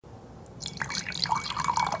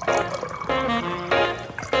All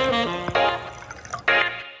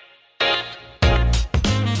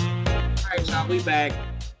right, y'all, we back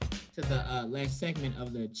to the last segment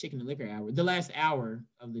of the Chicken and Liquor Hour, the last hour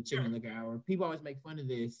of the Chicken and Liquor Hour. People always make fun of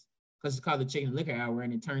this because it's called the Chicken and Liquor Hour,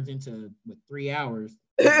 and it turns into 3 hours.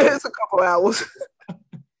 It's a couple hours.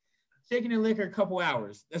 Chicken and liquor, a couple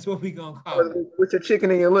hours. That's what we gonna call it. With your chicken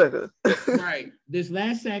and your liquor. Right. This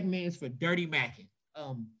last segment is for Dirty Mackin.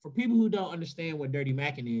 For people who don't understand what Dirty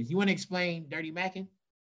Mackin is, you want to explain Dirty Mackin?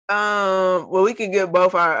 Well, we can get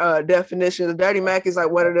both our definitions. Dirty Mac is like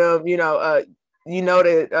one of them, that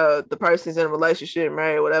the person's in a relationship,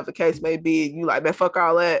 married, whatever the case may be. You like, man, fuck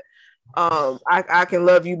all that. I can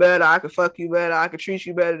love you better, I can fuck you better, I can treat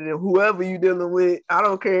you better than whoever you dealing with. I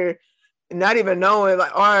don't care. Not even knowing,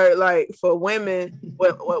 like, or like for women,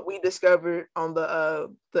 what we discovered on the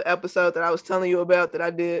episode that I was telling you about that I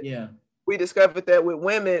did. Yeah. We discovered that with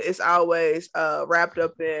women, it's always wrapped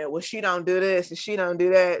up in, well, she don't do this and she don't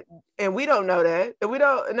do that, and we don't know that, and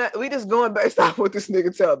we just going based off what this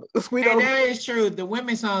nigga tell us. We don't. And that is true. The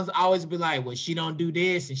women songs always be like, well, she don't do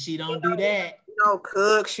this and she don't do that. She don't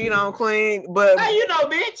cook, she don't clean, but hey, you know,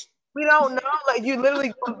 bitch. We don't know. Like, you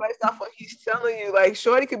literally going based off what he's telling you. Like,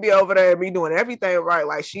 shorty could be over there and be doing everything right.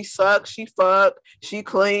 Like, she sucks, she fuck, she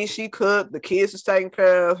clean, she cook, the kids is taken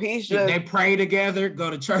care of. He's just, they pray together, go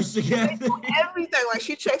to church together. Everything. Like,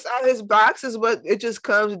 she checks out his boxes, but it just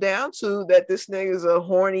comes down to that this nigga's a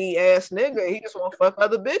horny ass nigga. He just want to fuck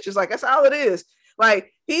other bitches. Like, that's all it is.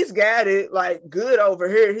 Like, he's got it, like, good over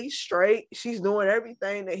here. He's straight. She's doing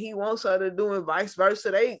everything that he wants her to do and vice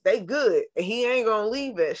versa. They good. And he ain't gonna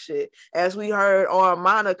leave that shit. As we heard on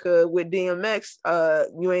Monica with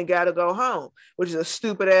DMX, You Ain't Gotta Go Home, which is a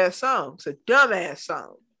stupid ass song. It's a dumb ass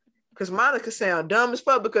song. Because Monica sound dumb as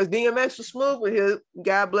fuck because DMX was smooth with his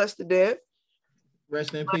God bless the dead.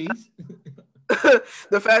 Rest in peace.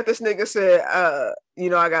 The fact this nigga said,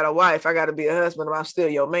 I got a wife, I gotta be a husband, I'm still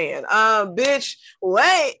your man. Bitch,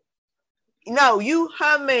 wait. No, you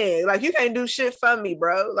her man. Like, you can't do shit for me,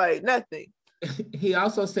 bro. Like, nothing. He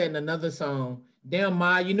also said in another song, damn,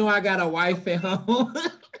 Ma, you know I got a wife at home.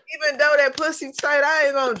 Even though that pussy tight, I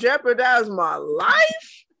ain't gonna jeopardize my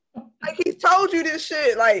life. Like, he told you this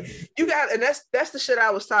shit. Like, you got, and that's the shit I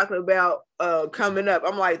was talking about coming up.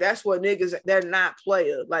 I'm like, that's what niggas, they're not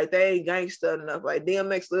player. Like, they ain't gangster enough. Like,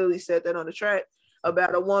 DMX literally said that on the track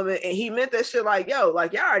about a woman, and he meant that shit like, yo,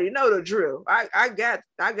 like, y'all already know the drill. I got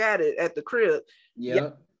it at the crib. Yeah.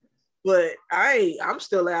 But I'm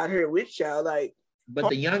still out here with y'all. Like, but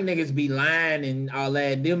the young niggas be lying and all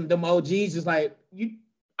that. Them OGs is like, you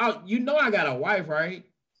know I got a wife, right?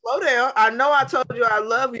 Slow down. I know I told you I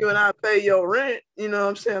love you and I pay your rent. You know what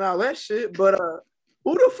I'm saying? All that shit. But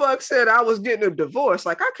who the fuck said I was getting a divorce?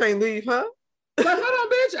 Like, I can't leave her. Like, hold on,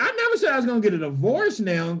 bitch. I never said I was gonna get a divorce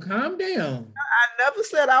now. Calm down. I never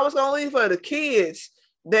said I was gonna leave her. The kids,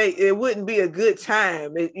 it wouldn't be a good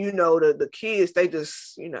time. The kids, they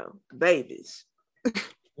just, babies.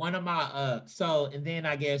 One of my and then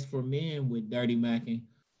I guess for men with Dirty Mackin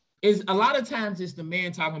is a lot of times it's the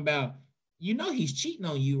man talking about, he's cheating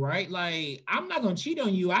on you, right? Like, I'm not gonna cheat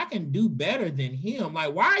on you. I can do better than him.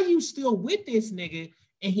 Like, why are you still with this nigga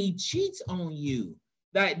and he cheats on you?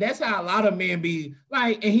 Like, that's how a lot of men be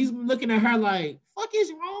like, and he's looking at her like, fuck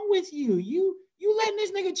is wrong with you? You letting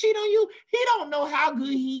this nigga cheat on you? He don't know how good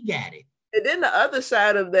he got it. And then the other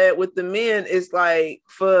side of that with the men is like,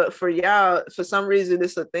 for y'all, for some reason,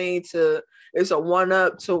 it's a one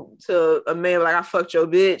up to a man, like, I fucked your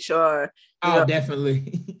bitch, or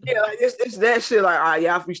definitely. Yeah, like, it's that shit. Like,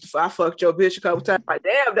 I fucked your bitch a couple times. Like,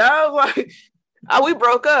 damn, dog. Like, we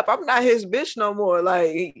broke up. I'm not his bitch no more.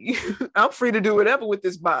 Like, I'm free to do whatever with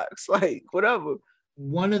this box. Like, whatever.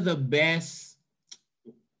 One of the best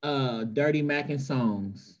Dirty Mackin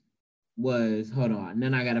songs was, hold on,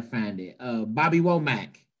 then I gotta find it. Bobby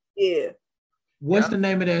Womack. Yeah. What's the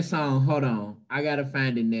name of that song? Hold on, I gotta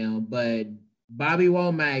find it now. But Bobby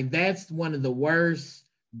Womack, that's one of the worst,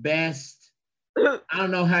 best. I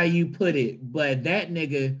don't know how you put it, but that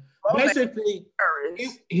nigga basically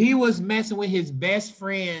he was messing with his best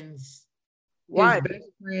friend's wife,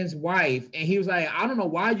 and he was like, I don't know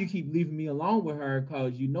why you keep leaving me alone with her,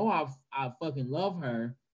 because I fucking love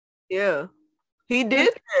her. Yeah. He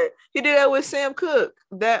did that. He did that with Sam Cooke.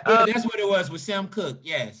 That's what it was with Sam Cooke.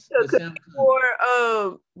 Yes. Sam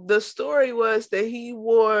Cooke. The story was that he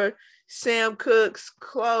wore Sam Cooke's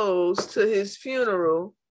clothes to his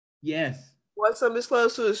funeral. Yes. Wore some of his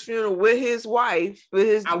clothes to his funeral with his wife.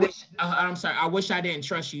 I'm sorry. I wish I didn't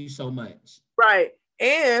trust you so much. Right.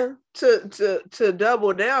 And to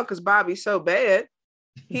double down, because Bobby's so bad,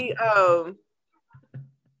 he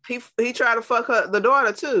he tried to fuck the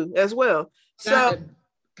daughter too as well. So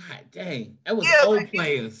God dang, that was old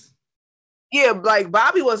players. Yeah, like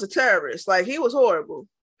Bobby was a terrorist. Like he was horrible.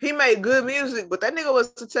 He made good music, but that nigga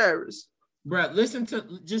was a terrorist. Bro, listen to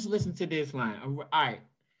this line. All right.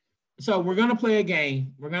 So we're gonna play a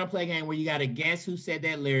game. We're gonna play a game where you gotta guess who said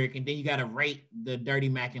that lyric, and then you gotta rate the Dirty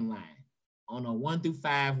Mackin line on a 1 through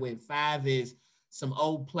 5, where 5 is some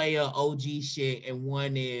old player OG shit, and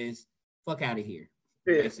 1 is fuck out of here,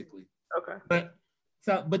 basically. Okay.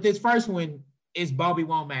 But this first one is Bobby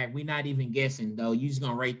Womack. We're not even guessing though. You just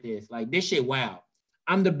gonna rate this. Like this shit, wow.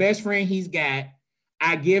 I'm the best friend he's got.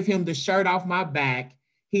 I give him the shirt off my back.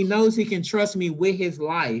 He knows he can trust me with his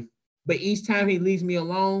life, but each time he leaves me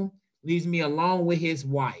alone with his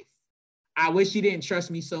wife. I wish he didn't trust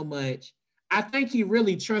me so much. I think he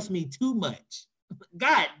really trusts me too much.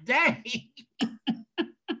 God dang.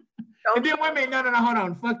 And then wait a minute, no, hold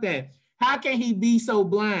on, fuck that. How can he be so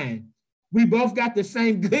blind? We both got the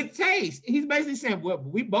same good taste. He's basically saying, well,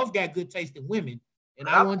 we both got good taste in women. And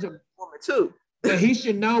I want to woman too. But he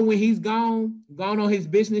should know when he's gone on his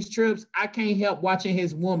business trips, I can't help watching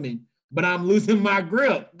his woman, but I'm losing my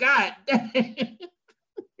grip. God dang.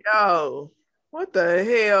 Yo, what the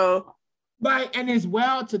hell? But and it's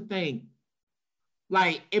wild to think,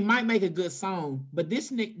 like it might make a good song, but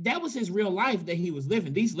that was his real life that he was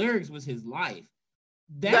living. These lyrics was his life.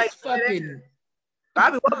 That's fucking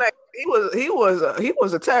Bobby Womack. He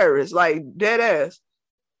was a terrorist, like dead ass.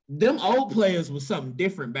 Them old players was something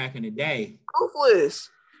different back in the day. Ruthless.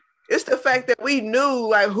 It's the fact that we knew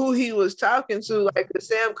like who he was talking to. Like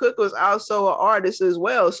Sam Cooke was also an artist as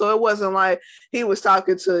well, so it wasn't like he was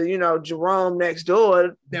talking to Jerome next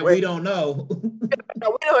door that we don't know.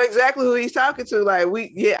 We know exactly who he's talking to. Like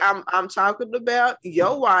I'm talking about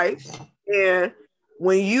your wife, and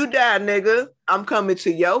when you die, nigga, I'm coming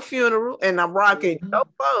to your funeral and I'm rocking your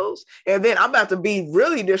clothes. And then I'm about to be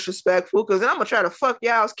really disrespectful because then I'm going to try to fuck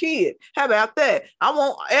y'all's kid. How about that? I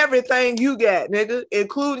want everything you got, nigga,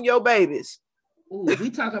 including your babies. Ooh, we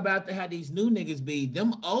talk about how these new niggas be.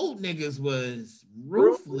 Them old niggas was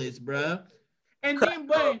ruthless, bruh. And then,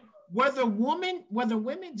 but were the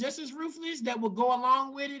women just as ruthless that would go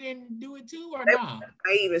along with it and do it too, or not?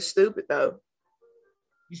 They even stupid, though.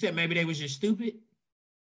 You said maybe they was just stupid?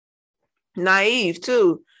 Naive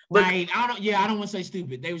too, but naive. I don't want to say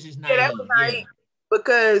stupid. They was just naive. Yeah, naive.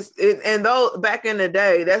 Because back in the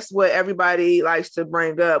day, that's what everybody likes to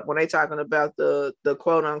bring up when they talking about the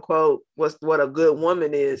quote unquote what a good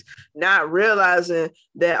woman is, not realizing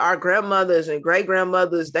that our grandmothers and great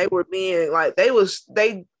grandmothers, they were being like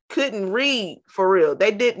they couldn't read for real.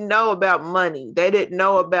 They didn't know about money. They didn't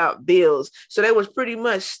know about bills. So they was pretty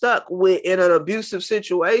much stuck in an abusive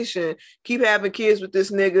situation. Keep having kids with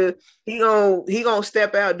this nigga. He gonna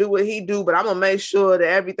step out, do what he do, but I'm gonna make sure that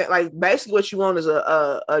everything, like basically what you want is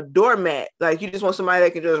a doormat. Like you just want somebody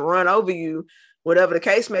that can just run over you, whatever the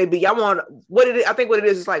case may be. I think what it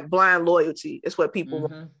is like blind loyalty. It's what people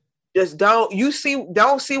want. Just don't see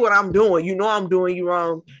what I'm doing. You know I'm doing you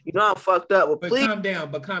wrong. You know I'm fucked up. But please calm down.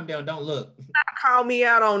 Don't look. Call me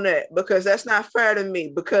out on that because that's not fair to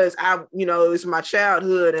me because it's my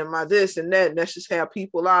childhood and my this and that. And that's just how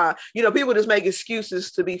people are. People just make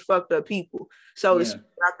excuses to be fucked up people. So yeah.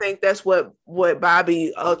 I think that's what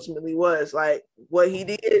Bobby ultimately was, like what he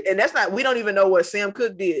did. And that's not, we don't even know what Sam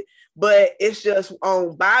Cooke did, but it's just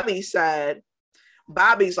on Bobby's side.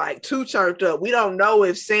 Bobby's like too turned up. We don't know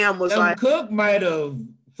if Sam was like Cooke might have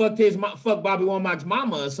fucked Bobby Womack's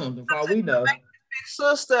mama or something. For all we know, big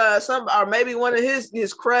sister, or maybe one of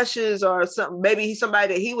his crushes or something. Maybe he's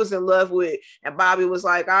somebody that he was in love with, and Bobby was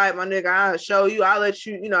like, "All right, my nigga, I'll show you. I'll let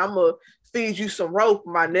you. I'm gonna feed you some rope,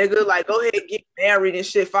 my nigga. Like, go ahead, get married and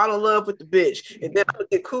shit. Fall in love with the bitch, and then I'm gonna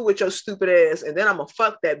get cool with your stupid ass, and then I'm gonna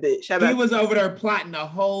fuck that bitch." He was over there plotting the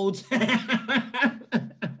whole time.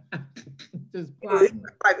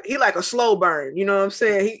 He like a slow burn, you know what I'm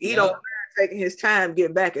saying? He don't mind taking his time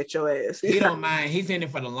getting back at your ass. He don't mind. He's in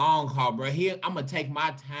it for the long haul, bro. I'm gonna take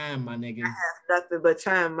my time, my nigga. I have nothing but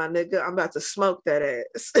time, my nigga. I'm about to smoke that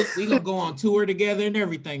ass. We gonna go on tour together and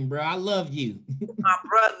everything, bro. I love you, my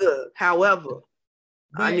brother. However,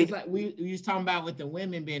 it's like we was talking about with the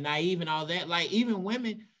women being naive and all that. Like even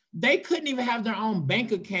women, they couldn't even have their own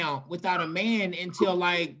bank account without a man until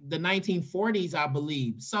like the 1940s, I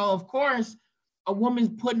believe. So of course, a woman's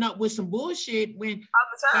putting up with some bullshit when all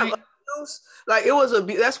the time. Like it was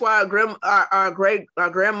that's why our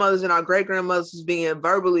grandmothers and our great grandmothers was being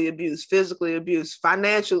verbally abused, physically abused,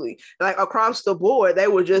 financially, like across the board. They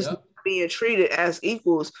were just being treated as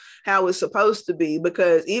equals, how it's supposed to be.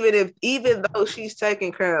 Because even though she's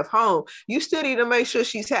taking care of home, you still need to make sure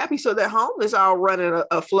she's happy so that home is all running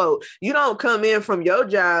afloat. You don't come in from your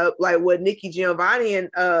job like what Nikki Giovanni and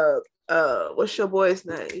what's your boy's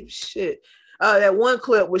name? Shit. That one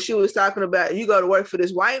clip where she was talking about you go to work for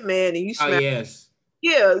this white man and you Oh yes.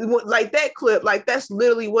 Yeah, like that clip, like that's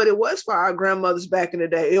literally what it was for our grandmothers back in the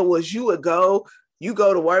day. It was you go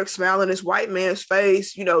to work, smile in this white man's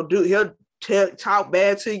face, he'll talk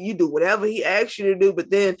bad to you, do whatever he asks you to do, but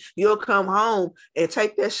then you'll come home and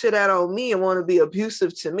take that shit out on me and want to be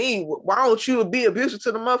abusive to me. Why don't you be abusive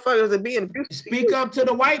to the motherfuckers that being abusive? Speak up to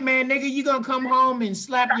the white man, nigga. You gonna come home and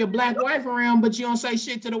slap your black wife around, but you don't say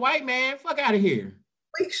shit to the white man. Fuck out of here.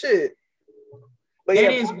 Weak shit. But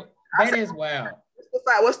that is wild.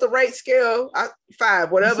 What's the rate scale?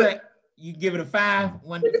 5, whatever. You give it a 5.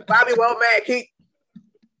 Bobby Womack,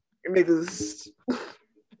 niggas.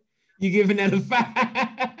 You giving that a 5?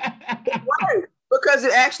 Right. Because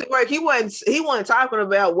it actually worked. He wasn't talking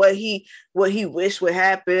about what he wished would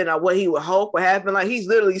happen or what he would hope would happen. Like he's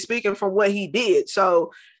literally speaking from what he did.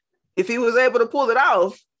 So if he was able to pull it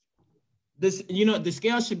off, the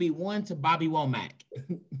scale should be 1 to Bobby Womack.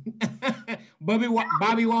 Bobby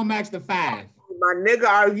Womack's the 5. My nigga,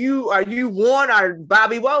 are you 1 or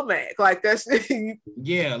Bobby Womack? Like that's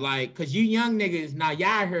yeah, like cause you young niggas now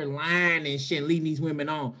y'all here lying and shit, leading these women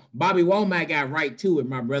on. Bobby Womack got right to it,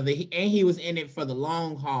 my brother. He was in it for the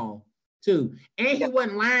long haul too, and he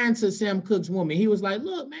wasn't lying to Sam Cooke's woman. He was like,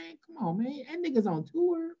 "Look, man, come on, man, that nigga's on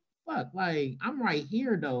tour. Fuck, like I'm right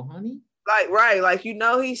here though, honey." Like right, like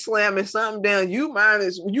he's slamming something down. You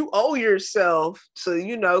owe yourself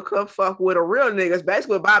to come fuck with a real nigga. That's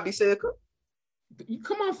basically what Bobby said. You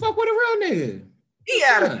come on, fuck with a real nigga.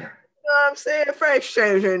 Yeah, you know what I'm saying? Fair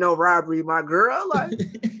exchange ain't no robbery, my girl. Like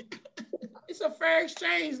it's a fair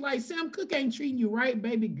exchange. Like Sam Cooke ain't treating you right,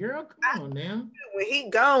 baby girl. Come on now. When he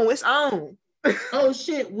gone, it's on. Oh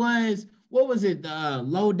shit! What was it? The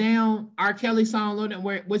Low Down R. Kelly song? Low Down.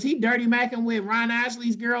 Where was he dirty macking with Ron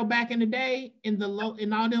Ashley's girl back in the day in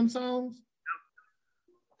all them songs?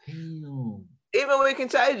 Damn. Even with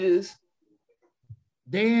Contagious.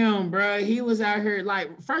 Damn, bro, he was out here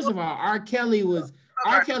like. First of all, R. Kelly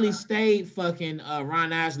stayed fucking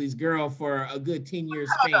Ron Ashley's girl for a good 10-year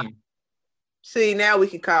span. See, now we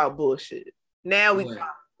can call bullshit. Now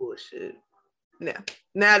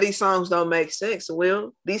these songs don't make sense.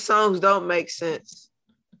 Will these songs don't make sense?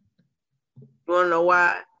 You want to know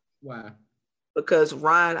why? Why? Because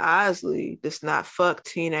Ron Isley does not fuck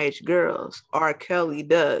teenage girls. R. Kelly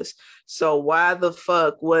does. So why the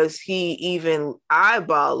fuck was he even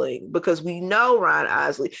eyeballing? Because we know Ron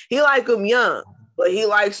Isley. He like him young, but he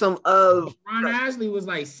likes him of... Ron Isley was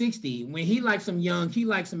like 60. When he likes him young, he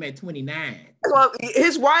likes him at 29. Well,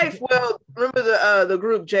 his wife, remember the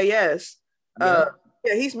group JS? Yeah.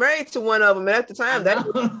 He's married to one of them. And at the time, they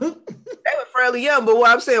were fairly young. But what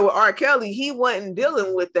I'm saying with R. Kelly, he wasn't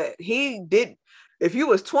dealing with that. He did... If you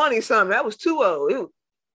was 20 something, that was too old.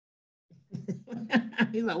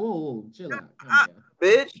 He's like, whoa, chill out.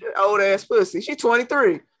 Bitch, old ass pussy. She's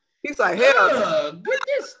 23. He's like, hell, get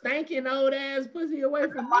this stinking old ass pussy away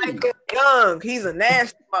from me. Young, he's a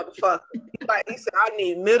nasty motherfucker. He said, I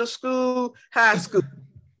need middle school, high school.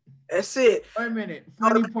 That's it. Wait a minute.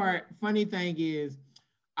 Funny thing is,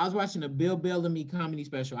 I was watching a Bill Bellamy comedy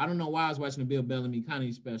special. I don't know why I was watching a Bill Bellamy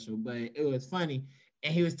comedy special, but it was funny.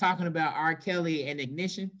 And he was talking about R. Kelly and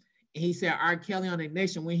Ignition. And he said R. Kelly on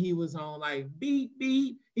Ignition when he was on like beep,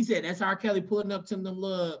 beep. He said, that's R. Kelly pulling up to them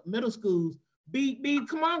little middle schools. Beep, beep.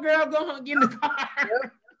 Come on, girl. Go home, get in the car.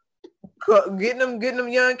 Getting them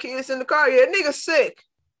young kids in the car. Yeah, nigga sick.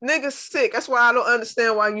 Nigga sick. That's why I don't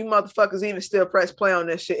understand why you motherfuckers even still press play on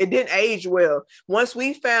this shit. It didn't age well. Once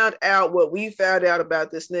we found out what we found out about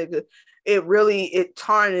this nigga, it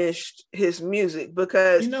tarnished his music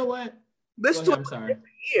because... You know what? Listen to it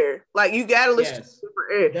ear. Like you gotta listen to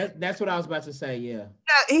it ear. That's what I was about to say. Yeah,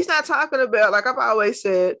 he's not talking about, like I've always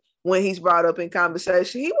said when he's brought up in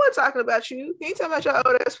conversation, he wasn't talking about you. He ain't talking about your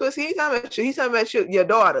old ass pussy. He ain't talking about you. He's talking about your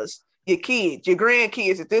daughters, your kids, your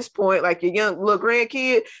grandkids at this point, like your young little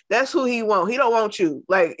grandkid. That's who he want. He don't want you.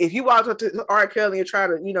 Like if you walk up to R. Kelly and try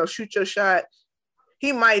to, shoot your shot,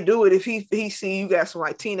 he might do it if he see you got some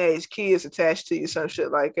like teenage kids attached to you, some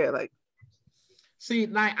shit like that. Like, see,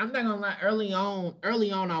 like I'm not gonna lie. Early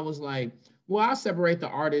on, I was like, well, I'll separate the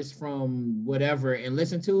artist from whatever and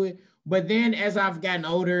listen to it. But then as I've gotten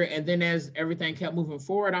older, and then as everything kept moving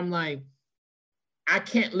forward, I'm like, I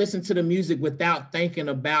can't listen to the music without thinking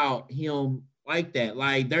about him like that.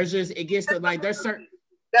 Like there's certain.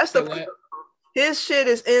 That's his shit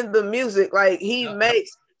is in the music. Like he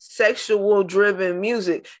makes. sexual driven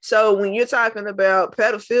music. So when you're talking about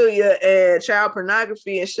pedophilia and child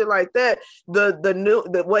pornography and shit like that,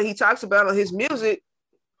 the what he talks about on his music,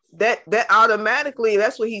 that automatically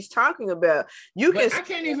that's what he's talking about. I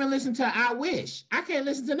can't even listen to I Wish. I can't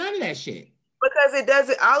listen to none of that shit. Because it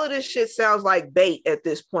doesn't, all of this shit sounds like bait at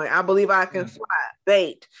this point. I believe I can fly.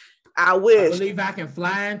 Bait. I wish. I believe I can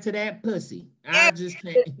fly into that pussy. I just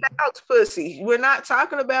can't. Child's pussy. We're not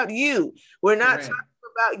talking about you. We're not talking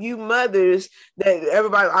about you mothers that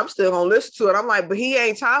everybody, I'm still gonna listen to it. I'm like, but he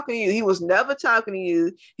ain't talking to you. He was never talking to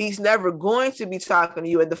you. He's never going to be talking to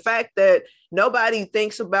you. And the fact that nobody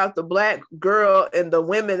thinks about the Black girl and the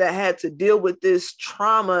women that had to deal with this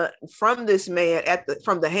trauma from this man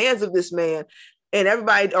from the hands of this man, and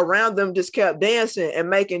everybody around them just kept dancing and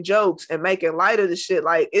making jokes and making light of the shit.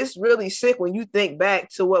 Like, it's really sick when you think back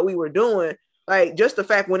to what we were doing. Like, just the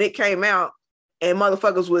fact when it came out and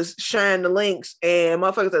motherfuckers was sharing the links and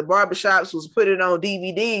motherfuckers at barbershops was putting it on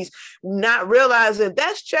DVDs, not realizing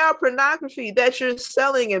that's child pornography that you're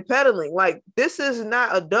selling and peddling. Like, this is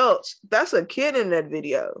not adults. That's a kid in that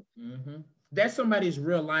video. Mm-hmm. That's somebody's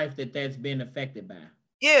real life that's been affected by.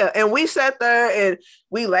 Yeah, and we sat there and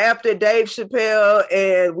we laughed at Dave Chappelle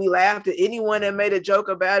and we laughed at anyone that made a joke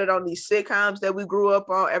about it on these sitcoms that we grew up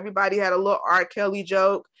on. Everybody had a little R. Kelly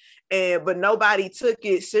joke, but nobody took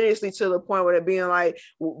it seriously to the point where they're being like,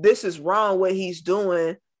 this is wrong what he's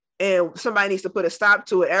doing and somebody needs to put a stop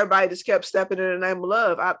to it. Everybody just kept stepping in the name of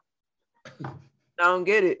love. I don't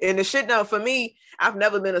get it. And the shit now, for me, I've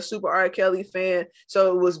never been a super R. Kelly fan,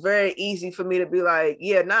 so it was very easy for me to be like,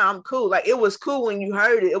 yeah, nah, I'm cool. Like, it was cool when you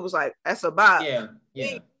heard it. It was like, that's a bop. Yeah.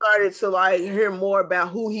 You started to like hear more about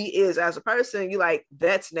who he is as a person. You like,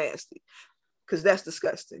 that's nasty, because that's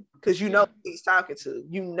disgusting. Because you know who he's talking to.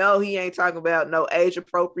 You know he ain't talking about no age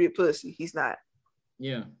appropriate pussy. He's not.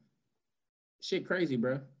 Yeah. Shit crazy,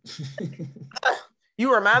 bro.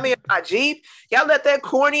 You remind me of my Jeep. Y'all let that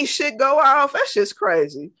corny shit go off. That shit's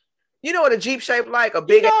crazy. You know what a Jeep shaped like? A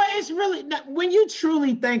big. It's really, when you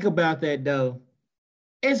truly think about that, though,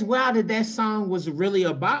 it's wild that song was really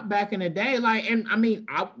about back in the day. Like, and I mean,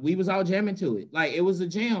 we was all jamming to it. Like, it was a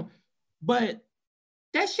jam. But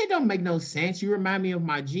that shit don't make no sense. You remind me of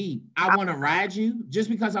my Jeep. I want to ride you just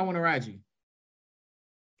because I want to ride you.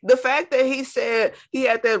 The fact that he said he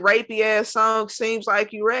had that rapey ass song, Seems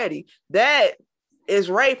Like You Ready, that is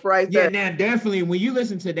rape right there. Yeah, now definitely when you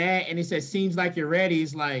listen to that and it says seems like you're ready,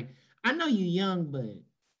 it's like, I know you're young, but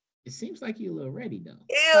it seems like you're a little ready though.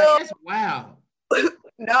 Like, that's wild.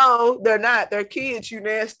 No, they're not. They're kids, you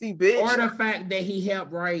nasty bitch. Or the fact that he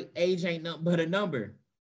helped write age ain't nothing but a number.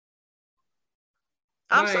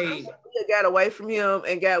 I'm sorry, got away from him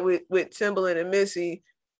and got with Timbaland and Missy.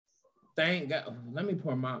 Thank God. Let me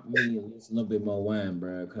pour me a little bit more wine,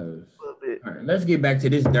 bro. Cause all right, let's get back to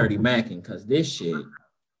this dirty macking, cause this shit,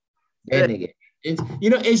 that nigga.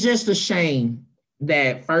 It's just a shame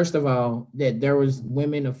that first of all that there was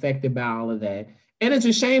women affected by all of that, and it's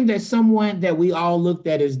a shame that someone that we all looked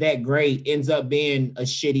at as that great ends up being a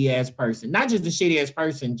shitty ass person. Not just a shitty ass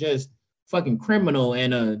person, just fucking criminal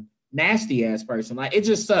and a nasty ass person. Like, it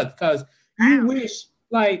just sucks because you wish,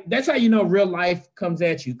 like, that's how you know real life comes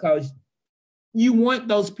at you, because you want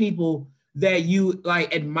those people that you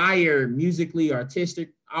like admire musically,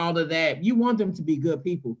 artistic, all of that. You want them to be good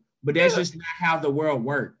people, but that's just not how the world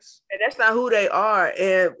works. And that's not who they are.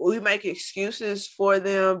 And we make excuses for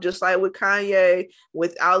them, just like with Kanye,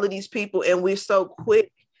 with all of these people. And we're so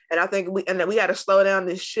quick. And I think we got to slow down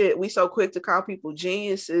this shit. We so quick to call people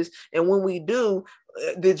geniuses. And when we do,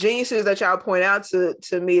 the geniuses that y'all point out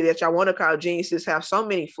to me that y'all want to call geniuses have so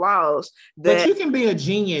many flaws. But you can be a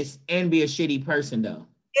genius and be a shitty person, though.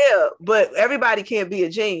 Yeah, but everybody can't be a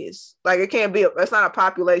genius. Like, it can't be. That's not a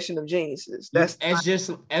population of geniuses. That's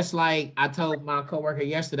like I told my coworker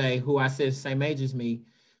yesterday, who I said same age as me.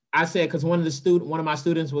 I said, because one of my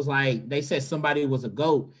students was like, they said somebody was a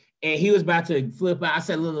GOAT, and he was about to flip out. I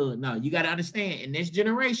said, look, no, you got to understand, in this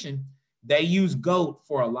generation, they use GOAT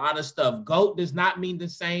for a lot of stuff. GOAT does not mean the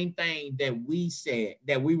same thing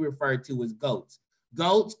that we refer to as GOATs.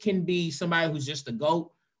 GOATs can be somebody who's just a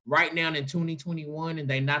GOAT right now in 2021, and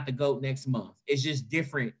they're not the GOAT next month. It's just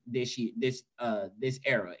different this year, this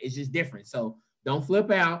era. It's just different. So don't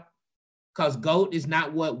flip out, because GOAT is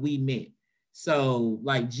not what we meant. So,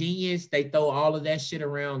 like, genius, they throw all of that shit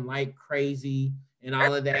around like crazy and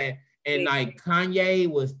all of that. And like, Kanye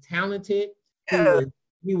was talented.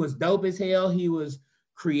 He was dope as hell. He was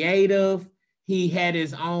creative. He had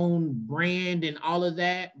his own brand and all of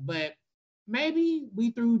that. But maybe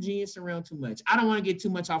we threw genius around too much. I don't want to get too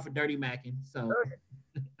much off of dirty macking. So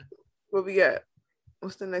what we got?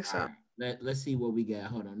 What's the next song? Let's see what we got.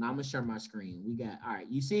 Hold on. Now I'm gonna share my screen. We got all right.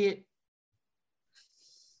 You see it?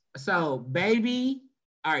 So, baby,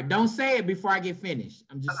 all right, don't say it before I get finished.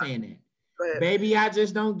 I'm just saying that. Baby, I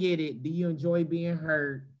just don't get it. Do you enjoy being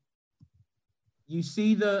hurt? You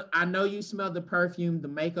see I know you smell the perfume, the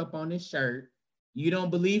makeup on his shirt. You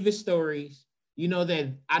don't believe his stories. You know that,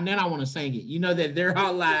 and then I want to sing it. You know that they're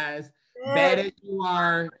all lies. Bad as you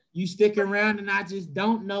are, you stick around and I just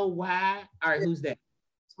don't know why. All right, who's that?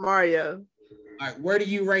 It's Mario. All right, where do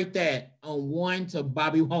you rate that on 1 to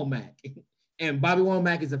Bobby Womack? And Bobby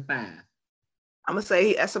Womack is a 5. I'm gonna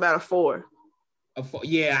say that's about a 4. A 4.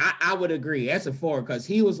 Yeah, I would agree. That's a 4 because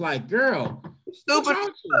he was like, "Girl, stupid.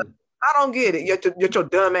 I don't get it. You're your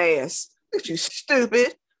dumb ass. You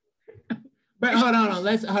stupid." But hold on.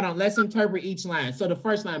 Let's interpret each line. So the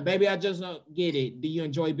first line, baby, I just don't get it. Do you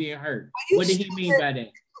enjoy being hurt? What did he mean by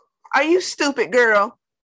that? Are you stupid, girl?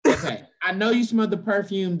 Okay. I know you smell the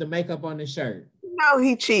perfume, the makeup on the shirt. No,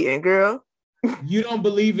 he cheating, girl. You don't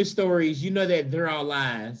believe his stories. You know that they're all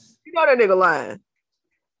lies. You know that nigga lying.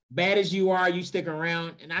 Bad as you are, you stick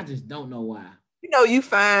around, and I just don't know why. You know you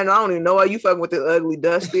fine. I don't even know why you fucking with this ugly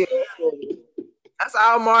dusty. That's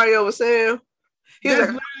all Mario was saying. That's like,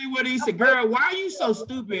 literally what he said. Girl, why are you so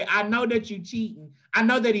stupid? I know that you cheating. I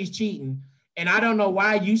know that he's cheating. And I don't know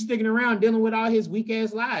why you sticking around dealing with all his weak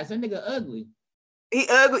ass lies. That nigga ugly. He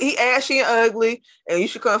ugly. He ashy and ugly. And you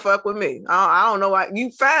should come fuck with me. I don't know why.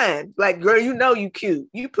 You fine. Like, girl, you know you cute.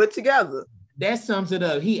 You put together. That sums it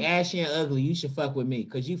up. He ashy and ugly. You should fuck with me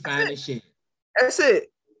because you fine as shit. That's it.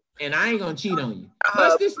 And I ain't gonna cheat on you.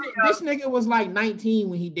 Plus, this nigga was like 19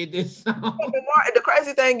 when he did this song. The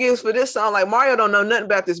crazy thing is for this song, like Mario don't know nothing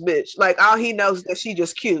about this bitch. Like all he knows is that she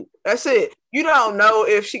just cute. That's it. You don't know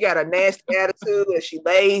if she got a nasty attitude, is she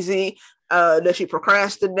lazy, does she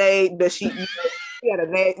procrastinate, does she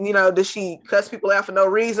does she cuss people out for no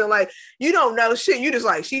reason? Like you don't know shit. You just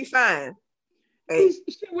like she fine. Hey.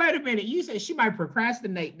 Wait a minute. You said she might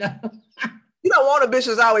procrastinate though. You don't want a bitch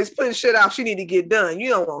that's always putting shit out she need to get done. You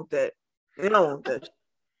don't want that. You don't want that.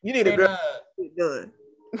 You need a girl to get done.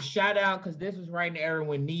 Shout out, because this was right in the era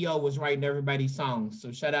when Neo was writing everybody's songs.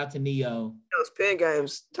 So shout out to Neo. Those Pen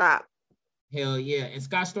Games top. Hell yeah. And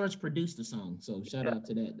Scott Storch produced the song. So shout out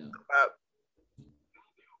to that though.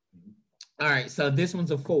 All right. So this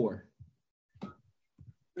one's a 4.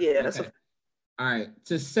 Yeah, that's all right.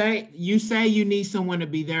 You say you need someone to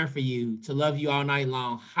be there for you, to love you all night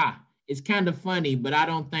long. Ha. It's kind of funny, but I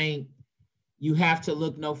don't think you have to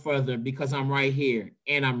look no further because I'm right here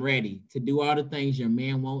and I'm ready to do all the things your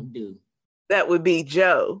man won't do. That would be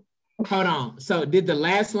Joe. Hold on. So did the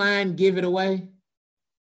last line give it away?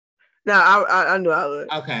 No, I knew I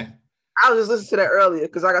would. Okay. I was just listening to that earlier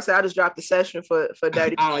because, like I said, I just dropped the session for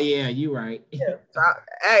Daddy. Oh yeah, you right. Yeah.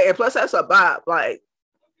 And plus that's a bop. Like,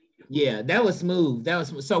 yeah, that was smooth.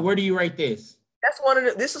 So where do you rate this?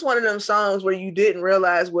 This is one of them songs where you didn't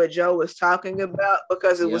realize what Joe was talking about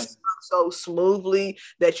because it was so smoothly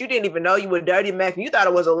that you didn't even know you were Dirty Mac. You thought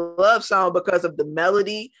it was a love song because of the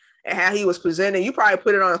melody and how he was presenting. You probably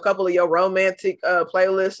put it on a couple of your romantic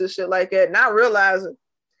playlists and shit like that, not realizing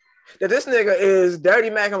that this nigga is Dirty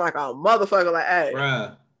Mac and like a motherfucker. Like, hey,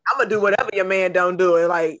 bruh, I'm gonna do whatever your man don't do. And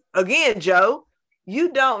like, again, Joe,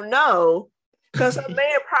 you don't know because a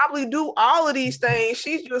man probably do all of these things.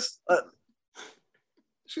 She's just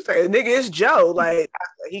she's like, nigga, it's Joe. Like,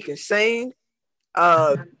 he can sing.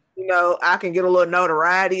 I can get a little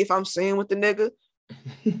notoriety if I'm singing with the nigga.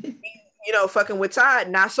 Fucking with Todd,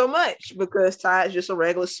 not so much because Todd's just a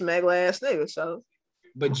regular smeggle ass nigga. So,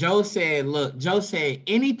 but Joe said,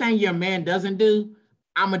 anything your man doesn't do,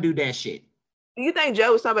 I'm gonna do that shit. Do you think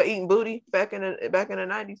Joe was talking about eating booty back in the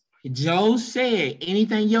 90s? Joe said,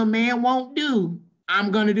 anything your man won't do, I'm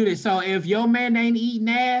gonna do this. So if your man ain't eating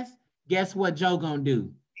ass, guess what Joe gonna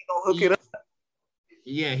do? Hook it up.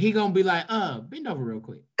 Yeah, he gonna be like, bend over real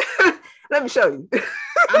quick. Let me show you.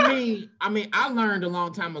 I mean, I learned a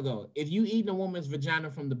long time ago, if you eat a woman's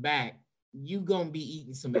vagina from the back, you gonna be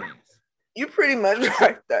eating some ass. You pretty much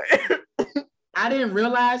right there. I didn't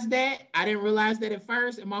realize that at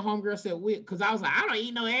first, and my homegirl said, because I was like, I don't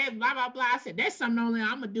eat no ass, blah, blah, blah. I said, that's something only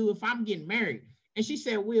I'm gonna do if I'm getting married. And she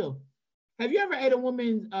said, Will, have you ever ate a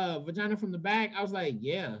woman's vagina from the back? I was like,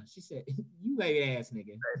 yeah. She said, you ate ass,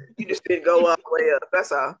 nigga. You just didn't go all the way up.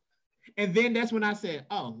 That's all. And then that's when I said,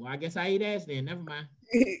 oh, well, I guess I eat ass then. Never mind.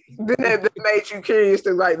 Then that made you curious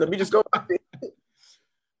to like, let me just go out there.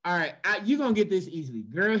 All right, you're going to get this easily.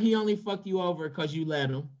 Girl, he only fucked you over because you let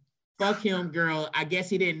him. Fuck him, girl. I guess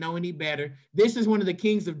he didn't know any better. This is one of the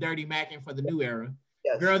kings of Dirty Mackin' for the new era.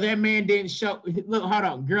 Yes. Girl, that man didn't show. Look, hold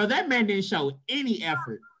on. Girl, that man didn't show any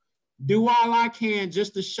effort. Do all I can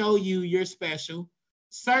just to show you you're special.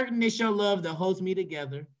 Certain it's your love that holds me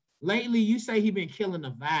together. Lately, you say he been killing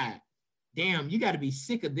the vibe. Damn, you got to be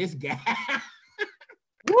sick of this guy.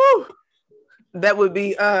 Woo! That would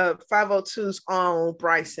be 502's own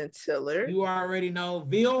Bryson Tiller. You already know.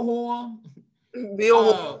 Vilhor.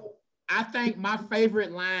 I think my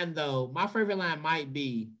favorite line might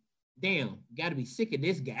be, damn, got to be sick of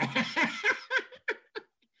this guy.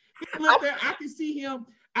 Look there, I can see him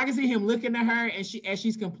looking at her and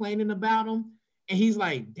she's complaining about him. And he's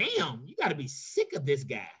like, damn, you got to be sick of this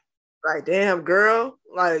guy. Like, damn, girl,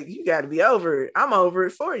 like, you got to be over it. I'm over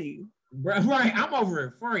it for you. Right, I'm over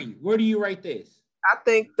it for you. Where do you rate this? I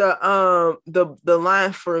think the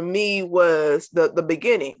line for me was the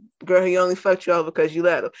beginning. Girl, he only fucked you over because you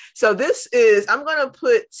let him. So this is, I'm gonna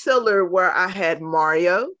put Tiller where I had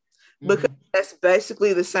Mario, because that's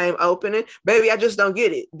basically the same opening. Baby, I just don't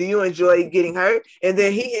get it. Do you enjoy getting hurt? And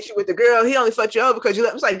then he hits you with the girl, he only fucked you over because you let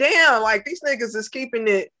him. It's like, damn, like these niggas is keeping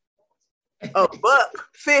it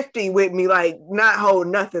 $150 with me, like not hold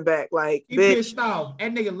nothing back. Like, he pissed off.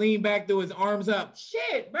 That nigga leaned back, threw his arms up.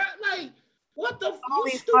 Shit, bro, like, what the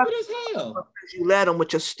you stupid as hell. You let him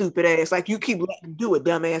with your stupid ass. Like, you keep letting him do it,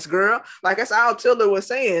 dumbass girl. Like, that's all Tiller was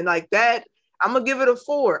saying. Like that, I'm gonna give it a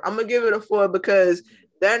 4. I'm gonna give it a 4 because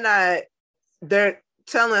they're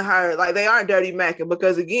telling her, like, they aren't dirty macking,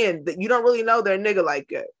 because again, you don't really know their nigga like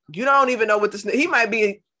that. You don't even know what this, he might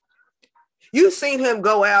be. You've seen him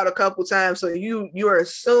go out a couple times, so you're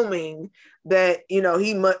assuming that, you know,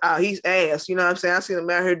 he's ass. You know what I'm saying? I seen him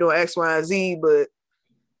out here doing X, Y, and Z, but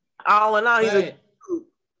all in all,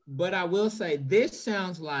 but I will say, this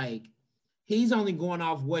sounds like he's only going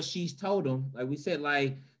off what she's told him. Like we said,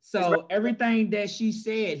 like, so everything that she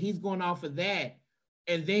said, he's going off of that.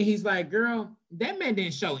 And then he's like, girl, that man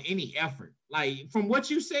didn't show any effort. Like, from what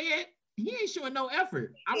you said, he ain't showing no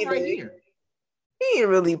effort. I'm right here. He didn't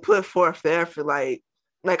really put forth the effort like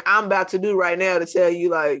I'm about to do right now to tell you,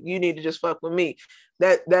 like, you need to just fuck with me.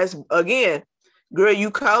 That's again, girl,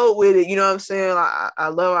 you cold with it. You know what I'm saying? I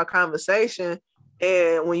love our conversation.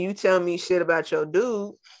 And when you tell me shit about your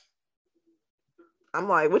dude, I'm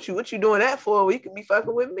like, what you doing that for? Well, you could be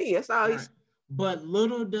fucking with me. That's all he's. But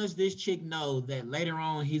little does this chick know that later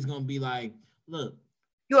on he's gonna be like, look,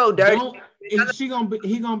 you old dirty. He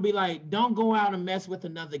gonna be like, don't go out and mess with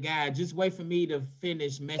another guy. Just wait for me to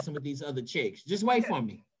finish messing with these other chicks. Just wait for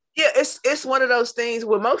me. Yeah, it's one of those things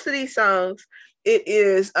with most of these songs. It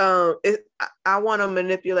is I want to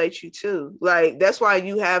manipulate you too. Like, that's why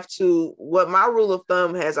you have to. What my rule of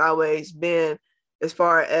thumb has always been, as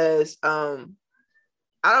far as I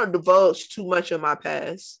don't divulge too much of my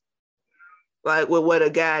past. Like with what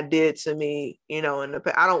a guy did to me, you know, in the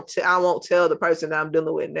past. I won't tell the person that I'm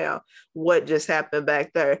dealing with now what just happened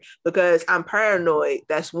back there, because I'm paranoid.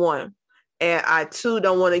 That's one. And I too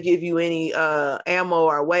don't want to give you any ammo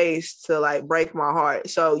or ways to like break my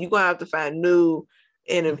heart. So you're gonna have to find new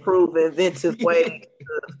and improved, inventive ways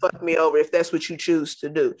to fuck me over if that's what you choose to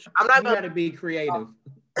do. I'm not gonna be creative.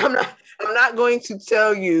 I'm not going to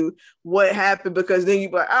tell you what happened, because then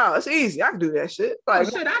you're like, oh, it's easy. I can do that shit. Like,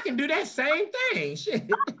 shit, I can do that same thing. Shit.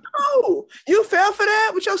 Oh, you fell for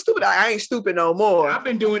that with your stupid. I ain't stupid no more. I've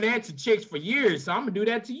been doing that to chicks for years, so I'm gonna do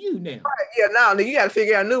that to you now. Right, yeah, now you gotta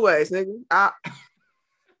figure out new ways, nigga.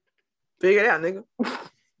 Figure it out, nigga.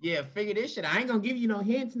 Yeah, figure this shit. I ain't gonna give you no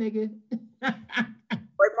hints, nigga. Break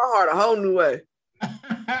my heart a whole new way. All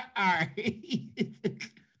right.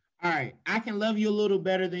 All right, I can love you a little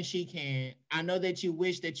better than she can. I know that you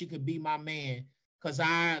wish that you could be my man, because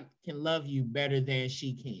I can love you better than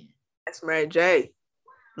she can. That's Mary J.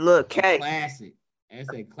 Look, K. Classic.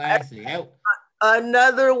 That's a classic.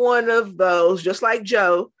 Another one of those, just like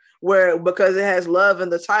Joe, where because it has love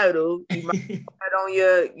in the title, you might put that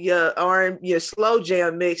on your slow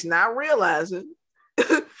jam mix, not realizing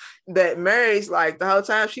that Mary's like the whole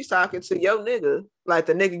time she's talking to your nigga. Like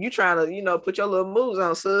the nigga you trying to, you know, put your little moves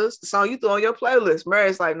on, sis. The song you throw on your playlist.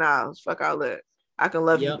 Mary's like, nah, fuck all that. I can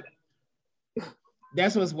love you.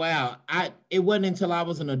 That's what's wild. It wasn't until I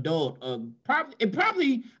was an adult. I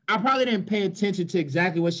probably didn't pay attention to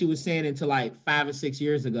exactly what she was saying until like 5 or 6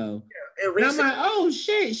 years ago. Yeah, and I'm like, oh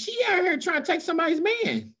shit, she out here trying to take somebody's man.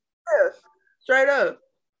 Yeah, straight up.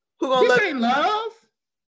 Who gonna this ain't love?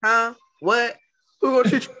 Huh? What? Who gonna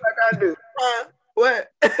treat you like I do? Huh?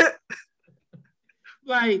 What?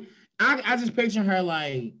 Like, I just picture her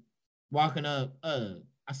like walking up,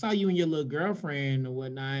 I saw you and your little girlfriend or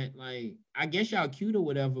whatnot. Like, I guess y'all cute or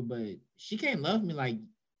whatever, but she can't love me like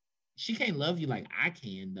she can't love you like I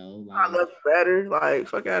can though. Like, I love you better. Like,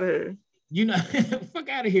 fuck out of here. You know, fuck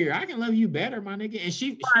out of here. I can love you better, my nigga. And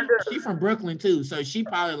she from Brooklyn too, so she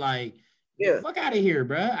probably like, Yeah. fuck out of here,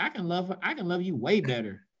 bro. I can love you way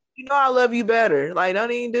better. You know I love you better. Like,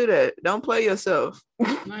 don't even do that. Don't play yourself.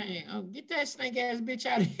 Like, oh, get that snake ass bitch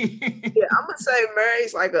out of here. Yeah, I'm gonna say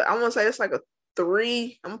Mary's like I'm gonna say it's like a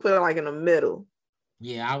 3. I'm gonna put it like in the middle.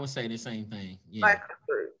 Yeah, I would say the same thing. Yeah. Like a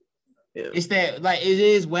 3. Yeah. It's that like it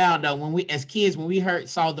is wild though. When we as kids, when we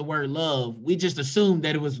saw the word love, we just assumed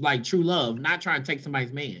that it was like true love, not trying to take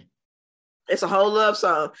somebody's man. It's a whole love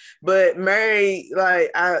song. But Mary,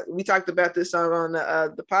 like we talked about this song on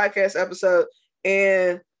the podcast episode,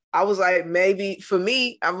 and I was like, maybe for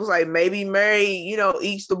me, I was like, maybe Mary,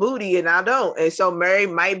 eats the booty and I don't. And so Mary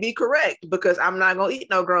might be correct because I'm not gonna eat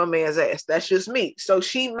no grown man's ass. That's just me. So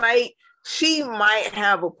she might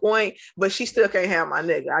have a point, but she still can't have my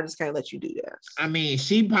nigga. I just can't let you do that. I mean,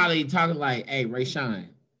 she probably talking like, hey, Rayshawn,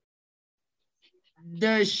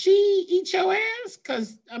 does she eat your ass?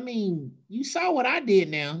 Because, I mean, you saw what I did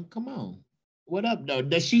now. Come on. What up, though?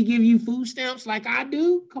 Does she give you food stamps like I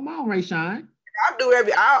do? Come on, Rayshawn. I do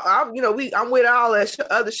I'm with all that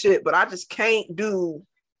other shit, but I just can't do.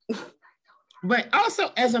 But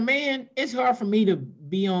also, as a man, it's hard for me to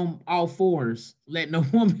be on all fours, letting a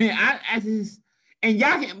woman. I just, and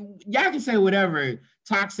y'all can say whatever.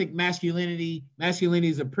 Toxic masculinity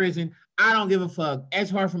is a prison. I don't give a fuck. It's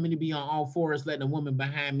hard for me to be on all fours, letting a woman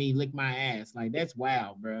behind me lick my ass. Like that's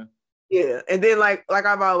wild, bro. Yeah, and then like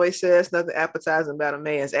I've always said, it's nothing appetizing about a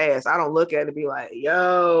man's ass. I don't look at it and be like,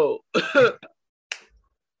 yo.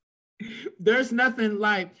 There's nothing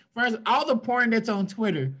like first all the porn that's on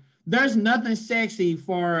Twitter. There's nothing sexy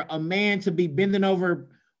for a man to be bending over,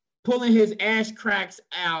 pulling his ass cracks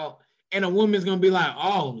out, and a woman's gonna be like,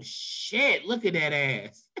 "Oh shit, look at that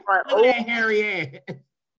ass! Right. Look at that hairy ass!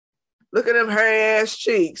 Look at them hairy ass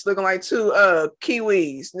cheeks, looking like 2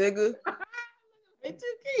 kiwis, nigga. It's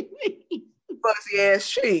 2 kiwis. Fuzzy ass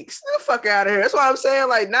cheeks. Get the fuck out of here. That's what I'm saying.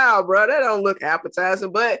 Like, nah, bro, that don't look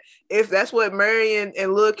appetizing. But if that's what Mary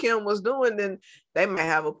and Lil Kim was doing, then they might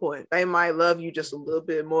have a point. They might love you just a little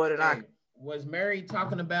bit more than I. Was Mary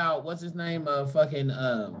talking about what's his name?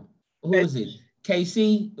 Who is it?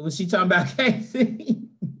 KC? Was she talking about KC?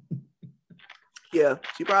 Yeah,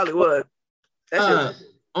 she probably was.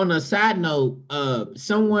 On a side note,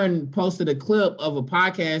 someone posted a clip of a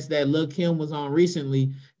podcast that Lil Kim was on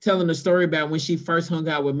recently, telling the story about when she first hung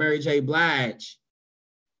out with Mary J. Blige.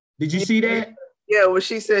 Did you see that? Yeah, when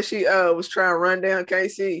she said she was trying to run down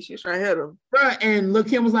KC, she was trying to hit him. Bro, and Lil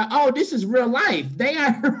Kim was like, "Oh, this is real life. They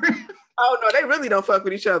are." Oh no, they really don't fuck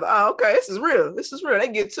with each other. Oh, okay, this is real. This is real. They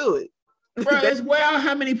get to it. Bro, it's wild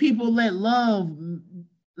how many people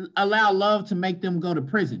allow love to make them go to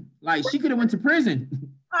prison. Like she could have went to prison.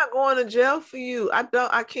 I'm not going to jail for you. I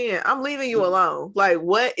can't. I'm leaving you alone. Like,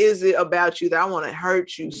 what is it about you that I want to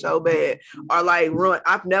hurt you so bad? Or like ruin.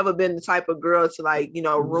 I've never been the type of girl to like,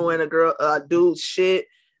 ruin a dude's shit,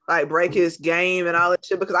 like break his game and all that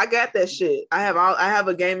shit, because I got that shit. I have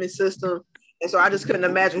a gaming system. And so I just couldn't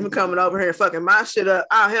imagine him coming over here and fucking my shit up.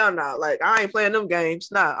 Oh, hell no. Like, I ain't playing them games.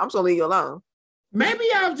 Nah, I'm just gonna leave you alone. Maybe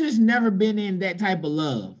I've just never been in that type of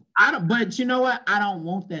love. But you know what? I don't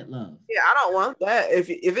want that love. Yeah, I don't want that. If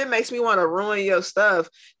it makes me want to ruin your stuff,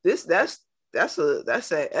 that's not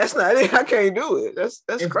it. I can't do it. That's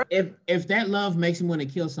crazy. If that love makes me want to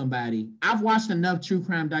kill somebody, I've watched enough true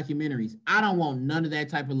crime documentaries. I don't want none of that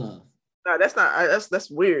type of love. No,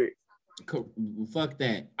 that's weird. Cool. Fuck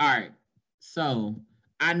that. All right. So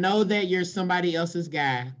I know that you're somebody else's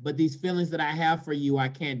guy, but these feelings that I have for you, I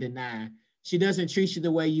can't deny. She doesn't treat you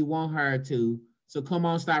the way you want her to. So come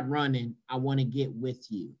on, stop running. I want to get with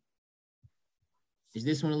you. Is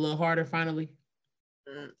this one a little harder finally?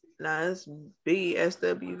 Nah, it's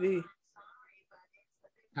BSWV.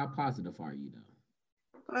 How positive are you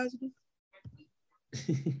though? Positive.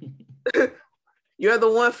 You're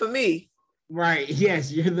the one for me. Right.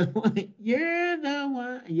 Yes, you're the one. You're the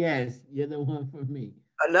one. Yes, you're the one for me.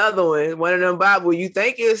 Another one of them Bible. You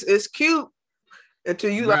think it's cute until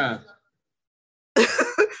you like.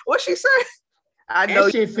 What she say? I know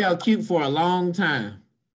that shit felt cute for a long time.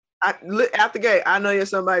 Out the gate, I know you're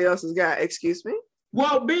somebody else's guy. Excuse me?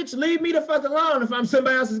 Well, bitch, leave me the fuck alone. If I'm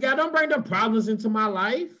somebody else's guy, don't bring them problems into my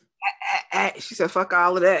life. She said, fuck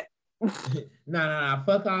all of that. No.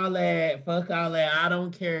 Fuck all that. I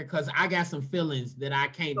don't care because I got some feelings that I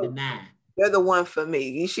can't deny. You're the one for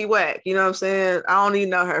me. She whack. You know what I'm saying? I don't even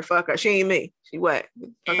know her. Fuck her. She ain't me. She whack.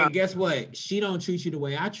 And guess what? She don't treat you the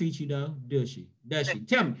way I treat you, though. Does she?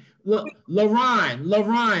 Tell me. Look,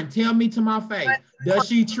 LaRon, tell me to my face. Does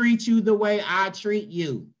she treat you the way I treat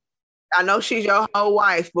you? I know she's your whole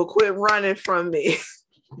wife, but quit running from me.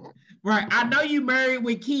 Right. I know you married